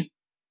me,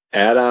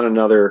 add on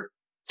another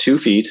 2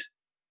 feet,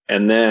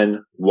 and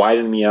then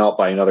widen me out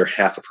by another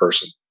half a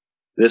person.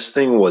 This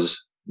thing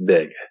was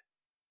big.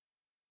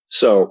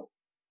 So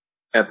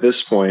at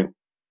this point,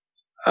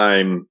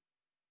 I'm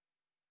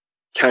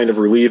kind of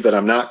relieved that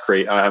I'm not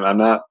I'm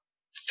not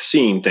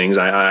seeing things.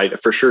 I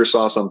for sure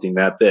saw something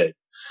that big.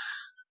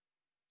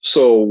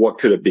 So what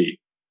could it be?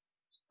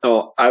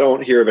 Oh, I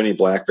don't hear of any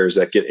black bears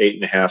that get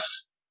 8 to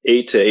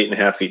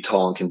 8.5 feet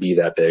tall and can be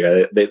that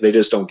big. They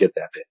just don't get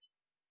that big.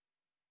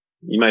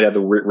 You might have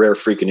the rare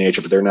freak of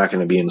nature, but they're not going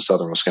to be in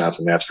southern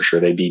Wisconsin. That's for sure.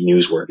 They'd be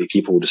newsworthy.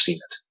 People would have seen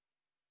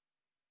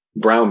it.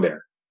 Brown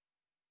bear.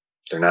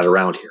 They're not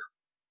around here.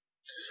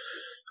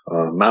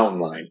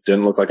 Mountain lion.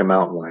 Didn't look like a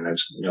mountain lion.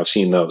 I've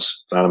seen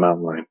those. Not a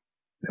mountain lion.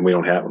 And we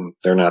don't have them.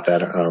 They're not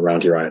that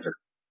around here either.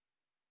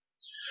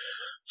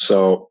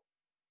 So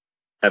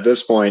at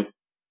this point,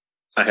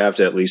 I have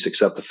to at least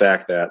accept the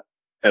fact that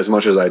as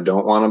much as I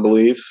don't want to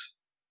believe,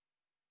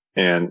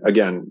 and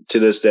again, to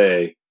this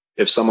day,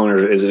 if someone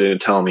is going to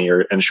tell me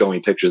and show me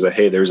pictures that,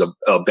 hey, there's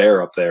a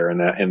bear up there in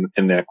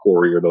that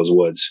quarry or those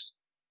woods,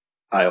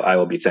 I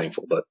will be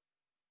thankful. But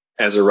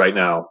as of right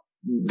now,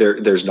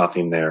 there's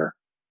nothing there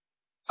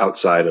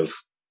outside of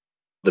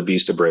the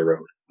Beast of Bray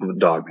Road, the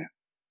Dogman.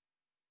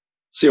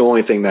 It's the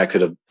only thing that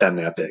could have been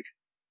that big.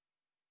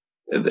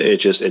 It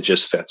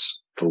just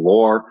fits the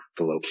lore,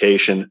 the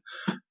location,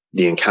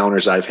 the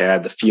encounters I've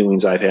had, the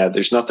feelings I've had.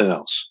 There's nothing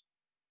else.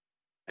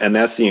 And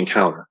that's the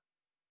encounter.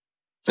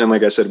 And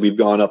like I said, we've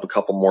gone up a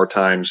couple more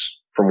times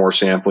for more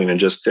sampling and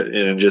just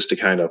to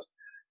kind of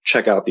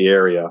check out the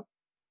area.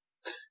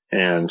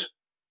 And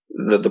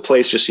the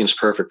place just seems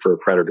perfect for a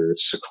predator.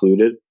 It's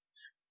secluded.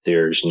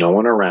 There's no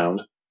one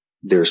around.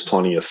 There's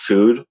plenty of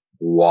food,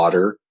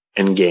 water,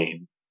 and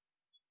game.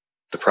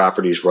 The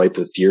property is ripe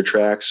with deer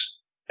tracks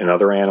and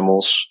other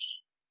animals.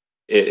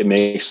 It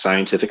makes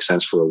scientific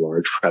sense for a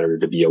large predator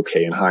to be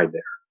okay and hide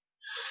there.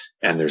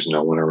 And there's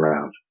no one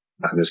around.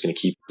 I'm just going to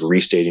keep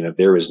restating that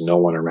there is no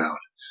one around.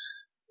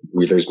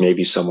 There's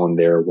maybe someone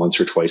there once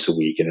or twice a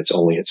week, and it's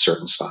only at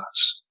certain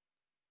spots.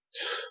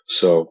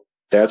 So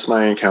that's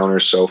my encounter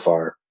so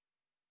far.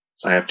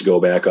 I have to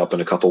go back up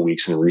in a couple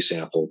weeks and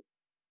resample.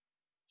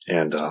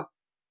 And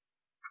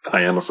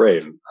I am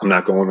afraid. I'm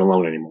not going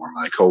alone anymore.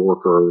 My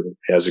coworker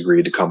has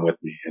agreed to come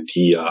with me, and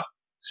he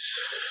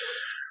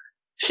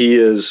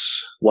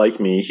is like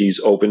me. He's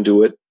open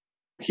to it.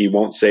 He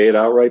won't say it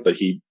outright, but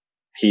he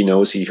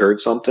knows he heard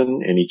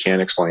something and he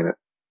can't explain it.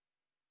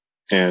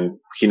 And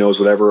he knows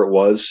whatever it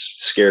was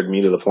scared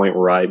me to the point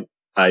where I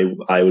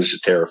was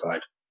just terrified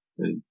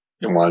and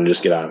wanted to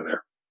just get out of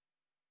there.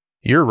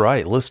 You're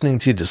right. Listening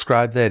to you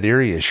describe that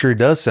area sure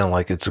does sound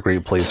like it's a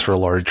great place for a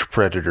large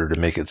predator to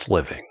make its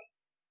living.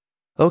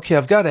 Okay,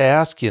 I've got to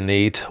ask you,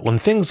 Nate, when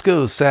things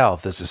go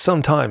south, as it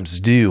sometimes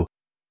do,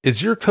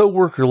 is your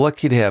coworker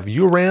lucky to have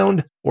you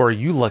around, or are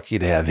you lucky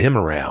to have him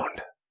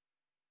around?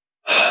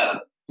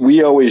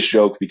 We always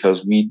joke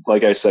because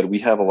like I said, we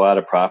have a lot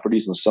of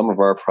properties, and some of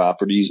our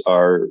properties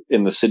are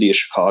in the city of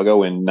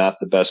Chicago and not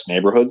the best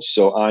neighborhoods.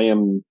 So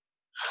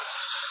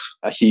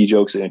he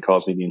jokes and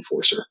calls me the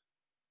enforcer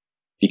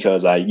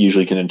because I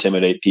usually can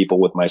intimidate people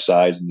with my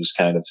size and just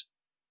kind of,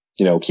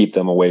 keep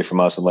them away from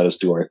us and let us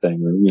do our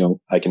thing. Or,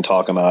 I can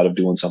talk them out of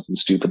doing something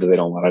stupid that they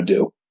don't want to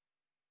do.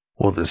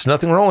 Well, there's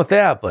nothing wrong with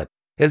that, but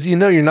as you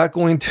know, you're not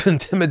going to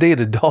intimidate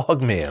a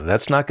Dogman.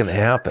 That's not going to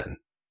happen.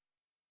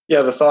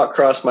 Yeah, the thought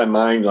crossed my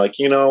mind,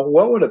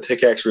 what would a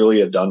pickaxe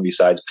really have done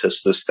besides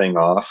piss this thing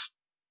off?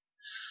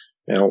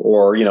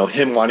 Or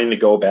him wanting to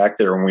go back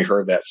there when we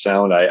heard that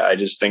sound. I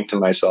just think to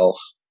myself,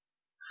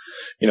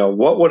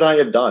 what would I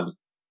have done?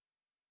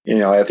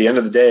 At the end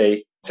of the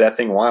day, if that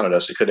thing wanted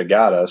us, it could have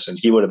got us, and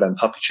he would have been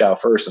puppy chow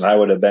first, and I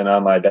would have been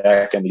on my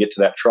back end to get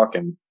to that truck,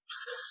 and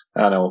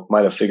I don't know,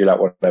 might have figured out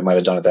what I might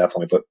have done at that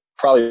point, but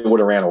probably would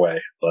have ran away.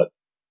 But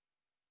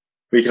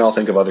we can all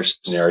think of other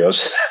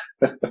scenarios.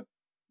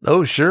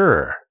 Oh,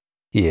 sure.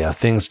 Yeah, if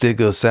things did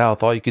go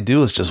south, all you could do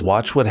was just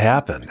watch what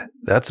happened.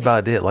 That's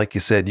about it. Like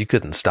you said, you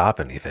couldn't stop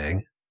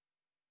anything.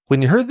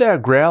 When you heard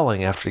that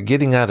growling after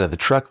getting out of the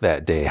truck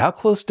that day, how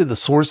close did the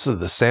source of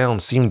the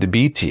sound seem to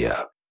be to you?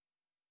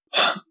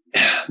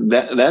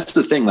 That's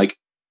the thing.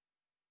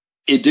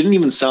 It didn't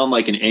even sound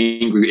like an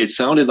angry. It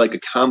sounded like a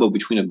combo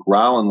between a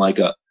growl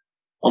and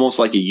almost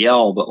like a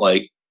yell, but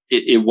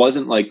it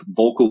wasn't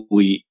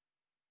vocally.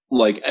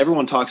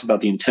 Everyone talks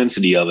about the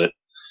intensity of it.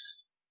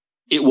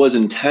 It was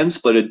intense,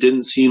 but it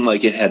didn't seem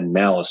like it had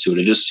malice to it.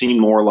 It just seemed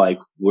more like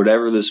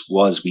whatever this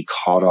was, we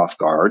caught off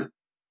guard.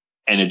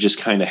 And it just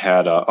kind of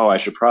had I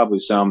should probably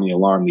sound the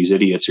alarm. These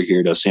idiots are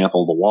here to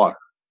sample the water.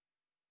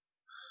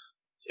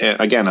 And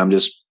again, I'm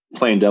just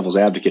playing devil's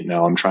advocate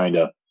now. I'm trying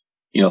to,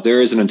 if there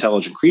is an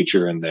intelligent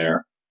creature in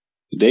there,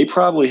 they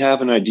probably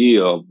have an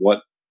idea of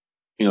what,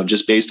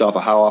 just based off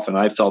of how often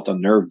I felt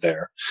unnerved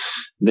there.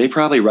 They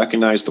probably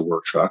recognize the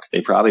work truck.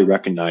 They probably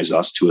recognize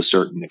us to a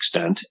certain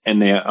extent,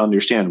 and they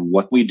understand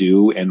what we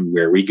do and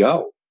where we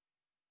go.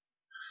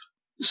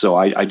 So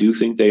I do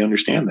think they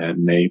understand that,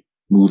 and they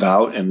move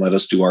out and let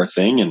us do our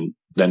thing, and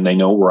then they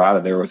know we're out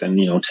of there within,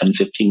 10,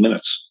 15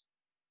 minutes.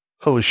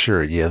 Oh,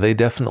 sure. Yeah, they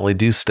definitely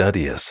do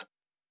study us.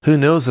 Who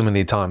knows how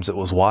many times it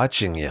was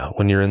watching you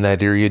when you're in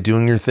that area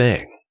doing your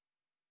thing?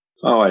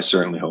 Oh, I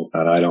certainly hope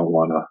not. I don't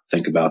want to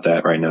think about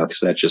that right now because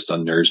that just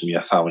unnerves me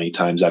of how many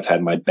times I've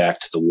had my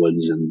back to the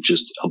woods and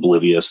just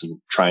oblivious and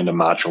trying to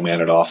macho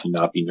man it off and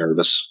not be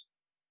nervous.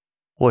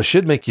 Well, it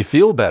should make you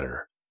feel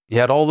better. You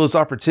had all those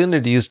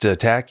opportunities to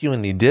attack you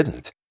and he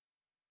didn't.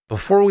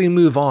 Before we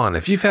move on,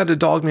 if you've had a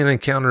Dogman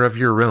encounter of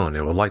your own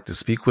and would like to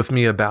speak with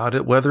me about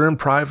it, whether in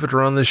private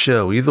or on the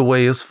show, either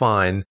way is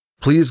fine,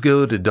 please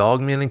go to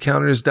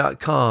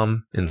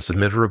dogmenencounters.com and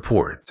submit a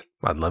report.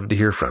 I'd love to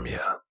hear from you.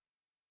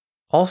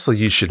 Also,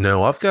 you should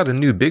know I've got a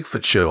new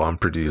Bigfoot show I'm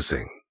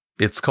producing.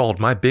 It's called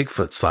My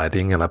Bigfoot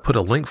Sighting, and I put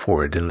a link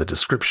for it in the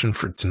description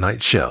for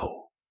tonight's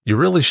show. You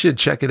really should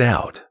check it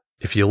out.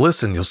 If you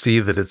listen, you'll see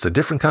that it's a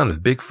different kind of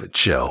Bigfoot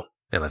show,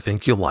 and I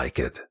think you'll like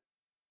it.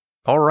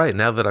 Alright,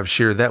 now that I've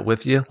shared that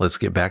with you, let's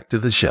get back to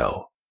the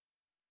show.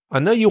 I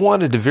know you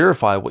wanted to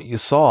verify what you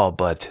saw,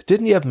 but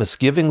didn't you have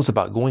misgivings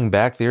about going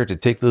back there to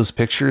take those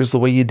pictures the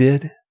way you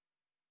did?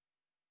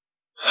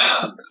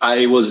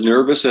 I was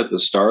nervous at the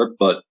start,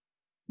 but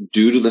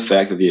due to the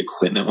fact that the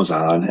equipment was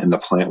on and the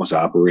plant was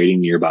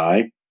operating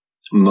nearby,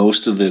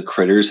 most of the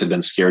critters had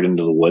been scared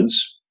into the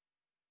woods.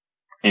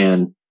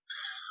 And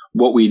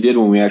what we did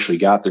when we actually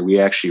got there, we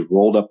actually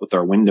rolled up with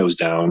our windows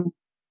down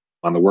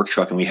on the work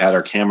truck, and we had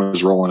our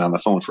cameras rolling on the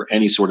phone for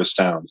any sort of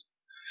sound.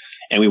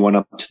 And we went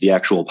up to the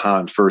actual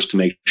pond first to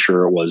make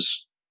sure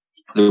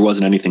there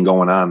wasn't anything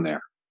going on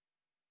there.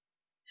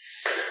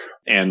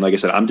 And like I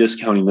said, I'm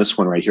discounting this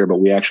one right here, but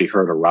we actually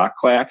heard a rock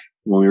clack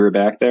when we were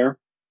back there.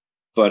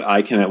 But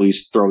I can at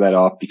least throw that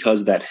off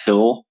because that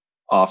hill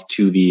off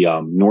to the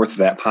north of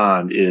that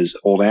pond is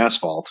old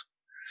asphalt.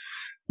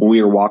 When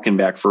we were walking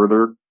back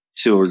further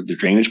to the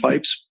drainage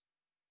pipes,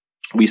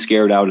 we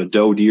scared out a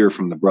doe deer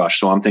from the brush.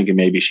 So I'm thinking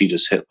maybe she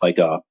just hit like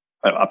a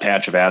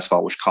patch of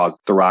asphalt, which caused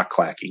the rock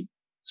clacking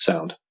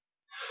sound.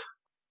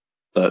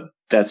 But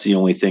that's the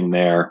only thing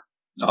there.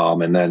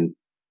 And then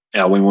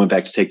when we went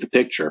back to take the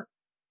picture,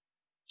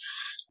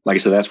 like I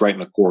said, that's right in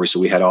the quarry. So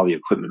we had all the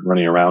equipment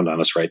running around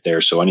on us right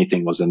there. So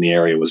anything was in the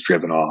area was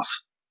driven off,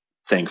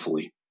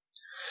 thankfully.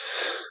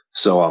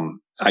 So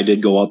I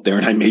did go up there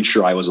and I made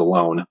sure I was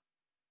alone.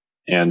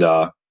 And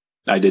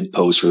I did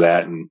pose for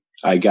that. And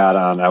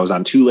I was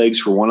on two legs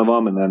for one of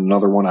them. And then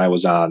another one I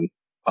was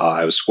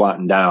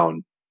squatting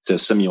down to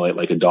simulate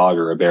like a dog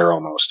or a bear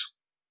almost.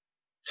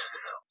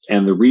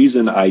 And the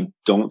reason I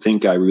don't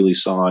think I really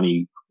saw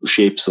any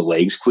shapes of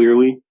legs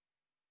clearly,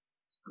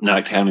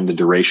 not counting the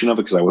duration of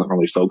it because I wasn't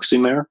really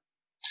focusing there,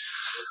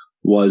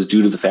 was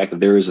due to the fact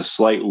that there is a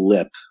slight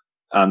lip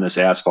on this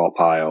asphalt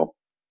pile.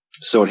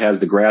 So it has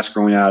the grass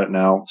growing out it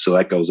now, so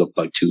that goes up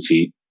like 2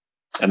 feet.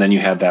 And then you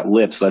have that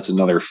lip, so that's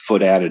another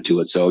foot added to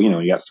it. So,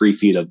 you got 3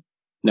 feet of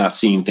not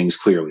seeing things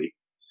clearly.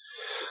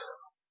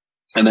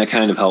 And that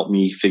kind of helped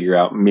me figure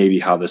out maybe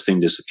how this thing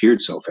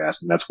disappeared so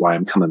fast. And that's why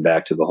I'm coming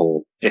back to the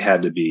whole, it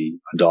had to be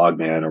a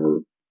Dogman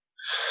or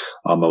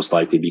most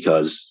likely,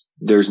 because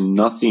there's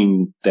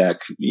nothing that,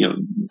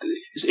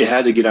 it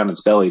had to get on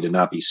its belly to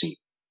not be seen.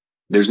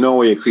 There's no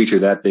way a creature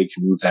that big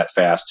can move that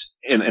fast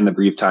in the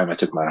brief time I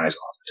took my eyes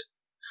off it.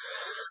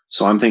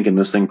 So I'm thinking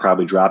this thing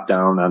probably dropped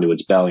down onto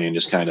its belly and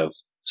just kind of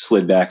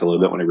slid back a little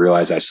bit when I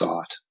realized I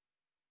saw it.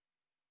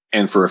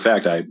 And for a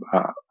fact,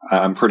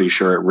 I'm pretty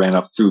sure it ran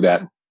up through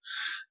that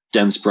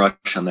dense brush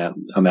on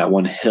that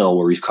one hill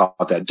where we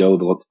caught that doe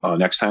the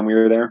next time we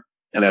were there.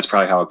 And that's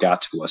probably how it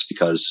got to us,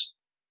 because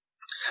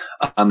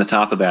on the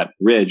top of that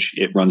ridge,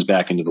 it runs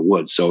back into the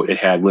woods. So it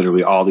had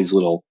literally all these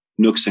little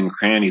nooks and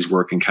crannies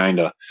where it can kind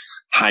of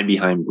hide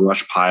behind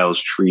brush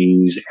piles,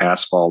 trees,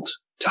 asphalt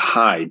to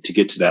hide to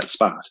get to that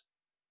spot.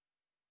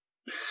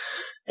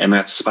 And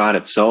that spot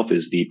itself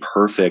is the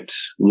perfect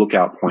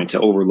lookout point to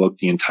overlook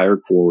the entire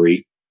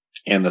quarry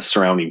and the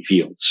surrounding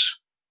fields.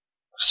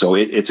 So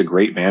it's a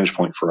great vantage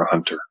point for a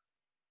hunter.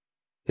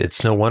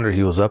 It's no wonder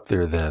he was up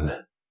there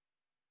then.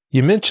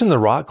 You mentioned the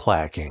rock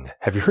clacking.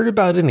 Have you heard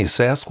about any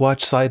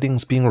Sasquatch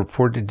sightings being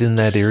reported in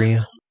that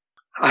area?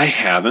 I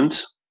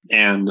haven't.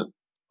 And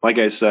like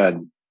I said,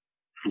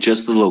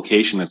 just the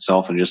location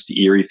itself and just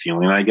the eerie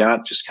feeling I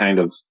got just kind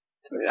of,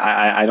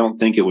 I don't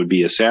think it would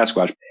be a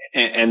Sasquatch.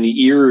 And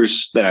the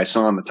ears that I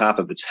saw on the top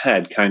of its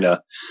head kind of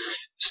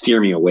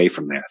steer me away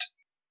from that.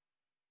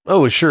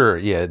 Oh, sure.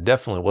 Yeah, it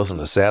definitely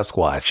wasn't a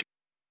Sasquatch.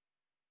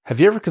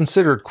 Have you ever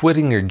considered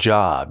quitting your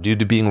job due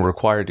to being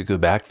required to go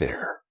back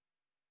there?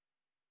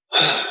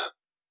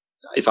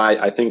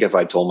 I think if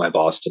I told my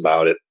boss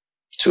about it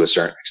to a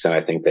certain extent,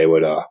 I think they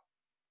would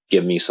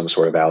give me some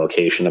sort of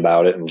allocation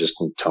about it and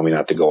just tell me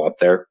not to go up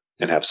there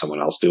and have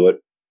someone else do it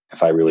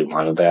if I really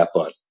wanted that.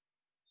 But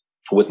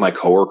with my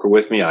coworker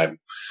with me,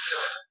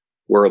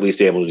 we're at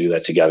least able to do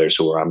that together,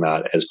 so I'm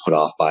not as put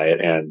off by it.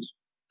 And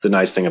the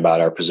nice thing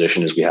about our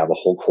position is we have a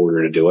whole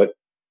quarter to do it.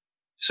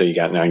 So you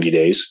got 90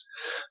 days.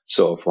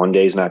 So if one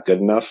day is not good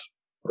enough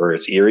or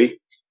it's eerie,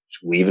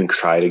 leave and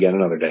try it again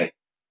another day.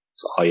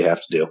 That's all you have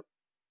to do,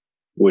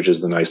 which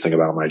is the nice thing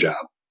about my job.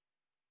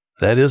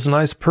 That is a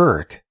nice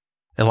perk.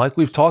 And like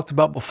we've talked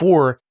about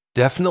before,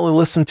 definitely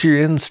listen to your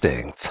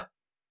instincts.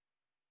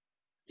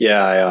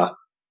 Yeah,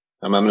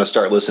 I'm going to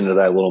start listening to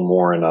that a little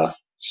more and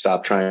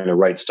stop trying to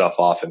write stuff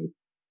off, and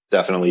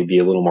definitely be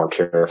a little more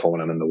careful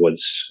when I'm in the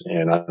woods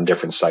and on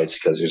different sites,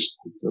 because there's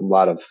a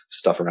lot of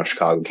stuff around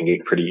Chicago can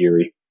get pretty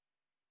eerie.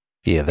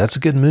 Yeah, that's a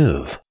good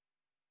move.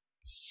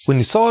 When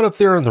you saw it up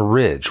there on the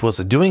ridge, was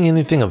it doing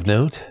anything of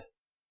note?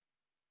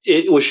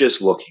 It was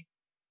just looking.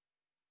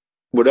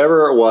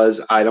 Whatever it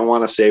was, I don't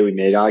want to say we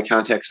made eye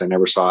contact because I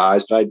never saw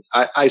eyes, but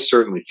I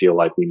certainly feel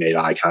like we made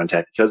eye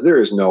contact, because there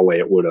is no way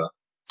it would have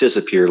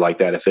disappeared like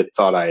that if it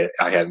thought I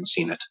hadn't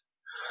seen it.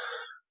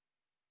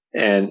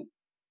 And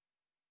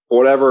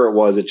whatever it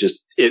was,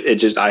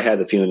 I had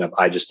the feeling of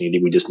we just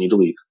need to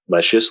leave.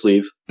 Let's just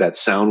leave. That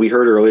sound we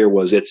heard earlier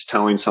was it's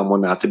telling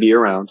someone not to be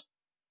around.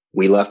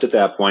 We left at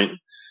that point.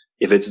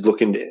 If it's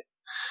looking to,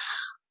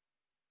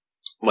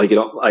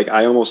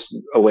 I almost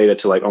relate it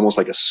to almost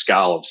like a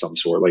scowl of some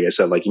sort. Like I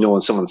said,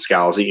 when someone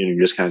scowls at you and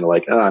you're just kind of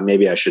like,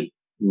 maybe I should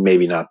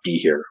not be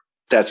here.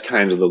 That's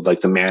kind of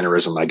the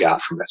mannerism I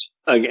got from it.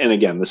 And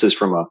again, this is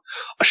from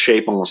a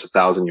shape almost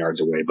 1,000 yards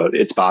away, but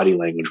its body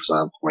language was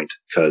on point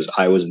because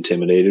I was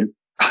intimidated.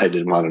 I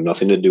didn't want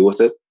nothing to do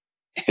with it.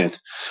 And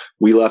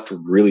we left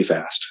really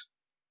fast.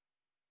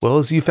 Well,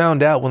 as you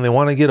found out, when they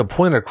want to get a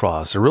point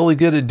across, they're really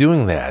good at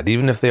doing that,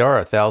 even if they are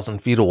 1,000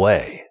 feet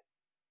away.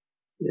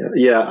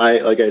 Yeah.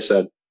 Like I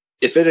said,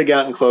 if it had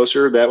gotten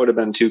closer, that would have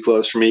been too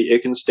close for me.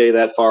 It can stay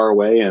that far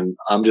away, and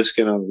I'm just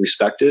going to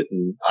respect it.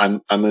 And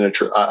I'm going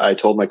to. I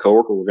told my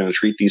coworker we're going to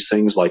treat these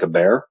things like a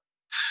bear.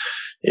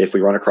 If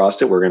we run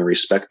across it, we're going to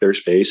respect their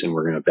space, and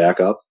we're going to back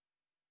up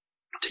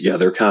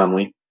together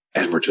calmly,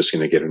 and we're just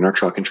going to get in our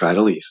truck and try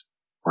to leave.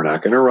 We're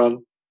not going to run,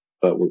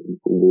 but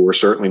we're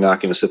certainly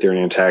not going to sit there and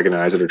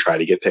antagonize it or try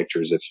to get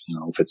pictures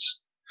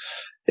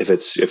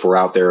if we're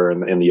out there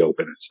in the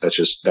open.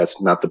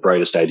 That's not the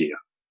brightest idea.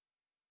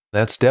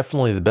 That's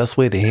definitely the best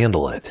way to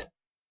handle it.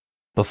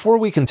 Before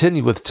we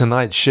continue with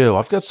tonight's show,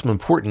 I've got some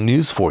important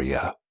news for you.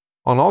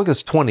 On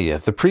August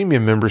 20th, the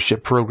premium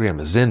membership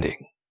program is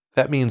ending.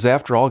 That means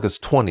after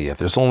August 20th,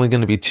 there's only going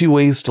to be 2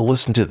 ways to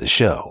listen to the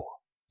show.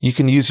 You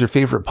can use your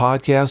favorite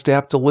podcast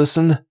app to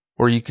listen,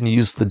 or you can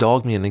use the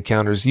Dogman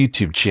Encounters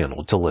YouTube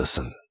channel to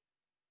listen.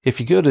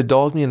 If you go to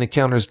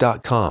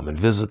dogmenencounters.com and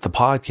visit the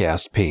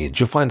podcast page,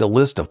 you'll find a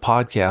list of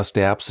podcast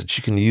apps that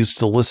you can use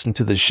to listen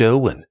to the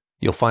show, and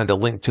you'll find a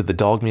link to the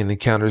Dogman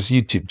Encounters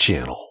YouTube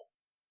channel.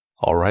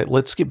 All right,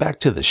 let's get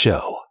back to the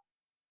show.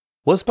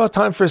 Well, it's about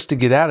time for us to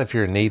get out of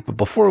here, Nate, but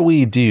before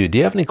we do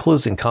you have any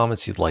closing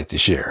comments you'd like to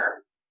share?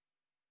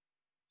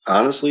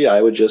 Honestly,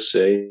 I would just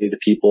say to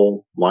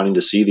people wanting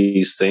to see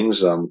these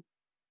things,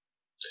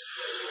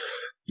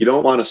 you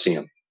don't want to see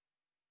them.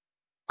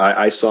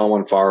 I saw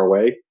one far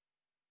away,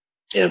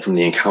 and from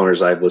the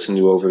encounters I've listened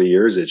to over the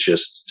years, it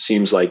just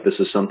seems like this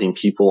is something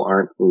people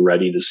aren't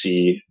ready to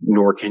see,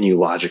 nor can you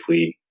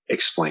logically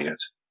explain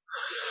it.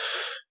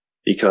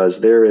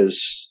 Because there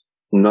is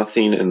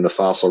nothing in the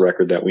fossil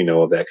record that we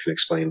know of that can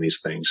explain these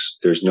things.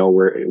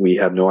 We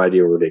have no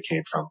idea where they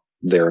came from.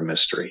 They're a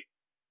mystery.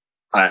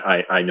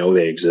 I know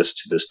they exist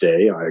to this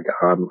day.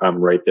 I'm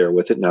right there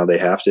with it. Now they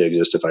have to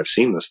exist if I've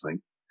seen this thing.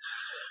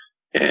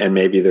 And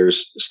maybe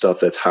there's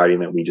stuff that's hiding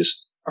that we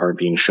just aren't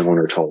being shown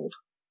or told.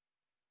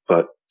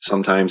 But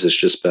sometimes it's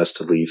just best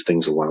to leave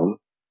things alone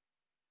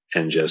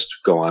and just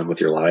go on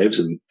with your lives.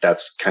 And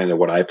that's kind of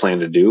what I plan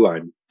to do.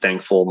 I'm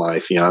thankful my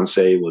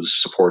fiance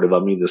was supportive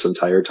of me this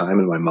entire time,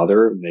 and my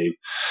mother. And they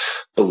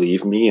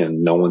believe me,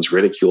 and no one's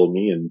ridiculed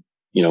me. And,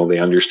 they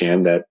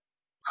understand that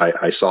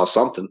I saw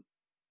something.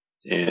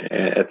 And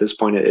at this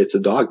point, it's a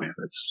Dogman.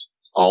 It's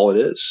all it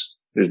is.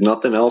 There's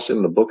nothing else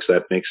in the books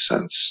that makes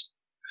sense.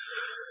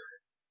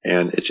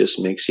 And it just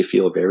makes you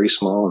feel very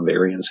small and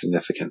very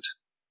insignificant.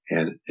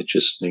 And it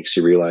just makes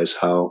you realize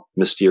how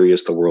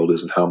mysterious the world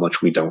is and how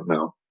much we don't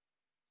know.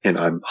 And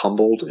I'm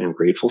humbled and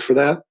grateful for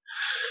that.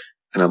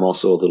 And I'm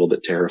also a little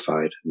bit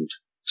terrified and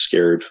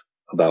scared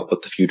about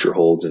what the future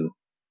holds and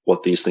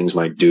what these things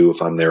might do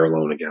if I'm there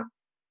alone again.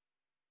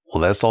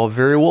 Well, that's all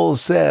very well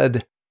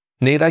said.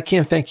 Nate, I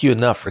can't thank you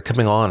enough for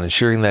coming on and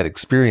sharing that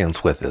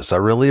experience with us. I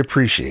really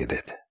appreciate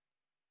it.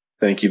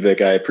 Thank you,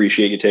 Vic. I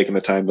appreciate you taking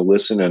the time to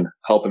listen and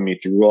helping me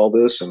through all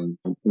this. And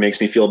it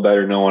makes me feel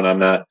better knowing I'm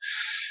not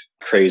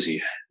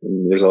crazy.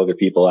 There's other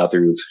people out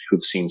there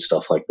who've seen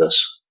stuff like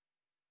this.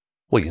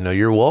 Well,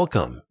 you're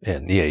welcome.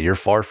 And yeah, you're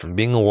far from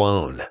being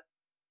alone.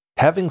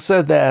 Having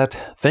said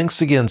that,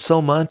 thanks again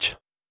so much.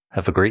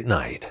 Have a great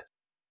night.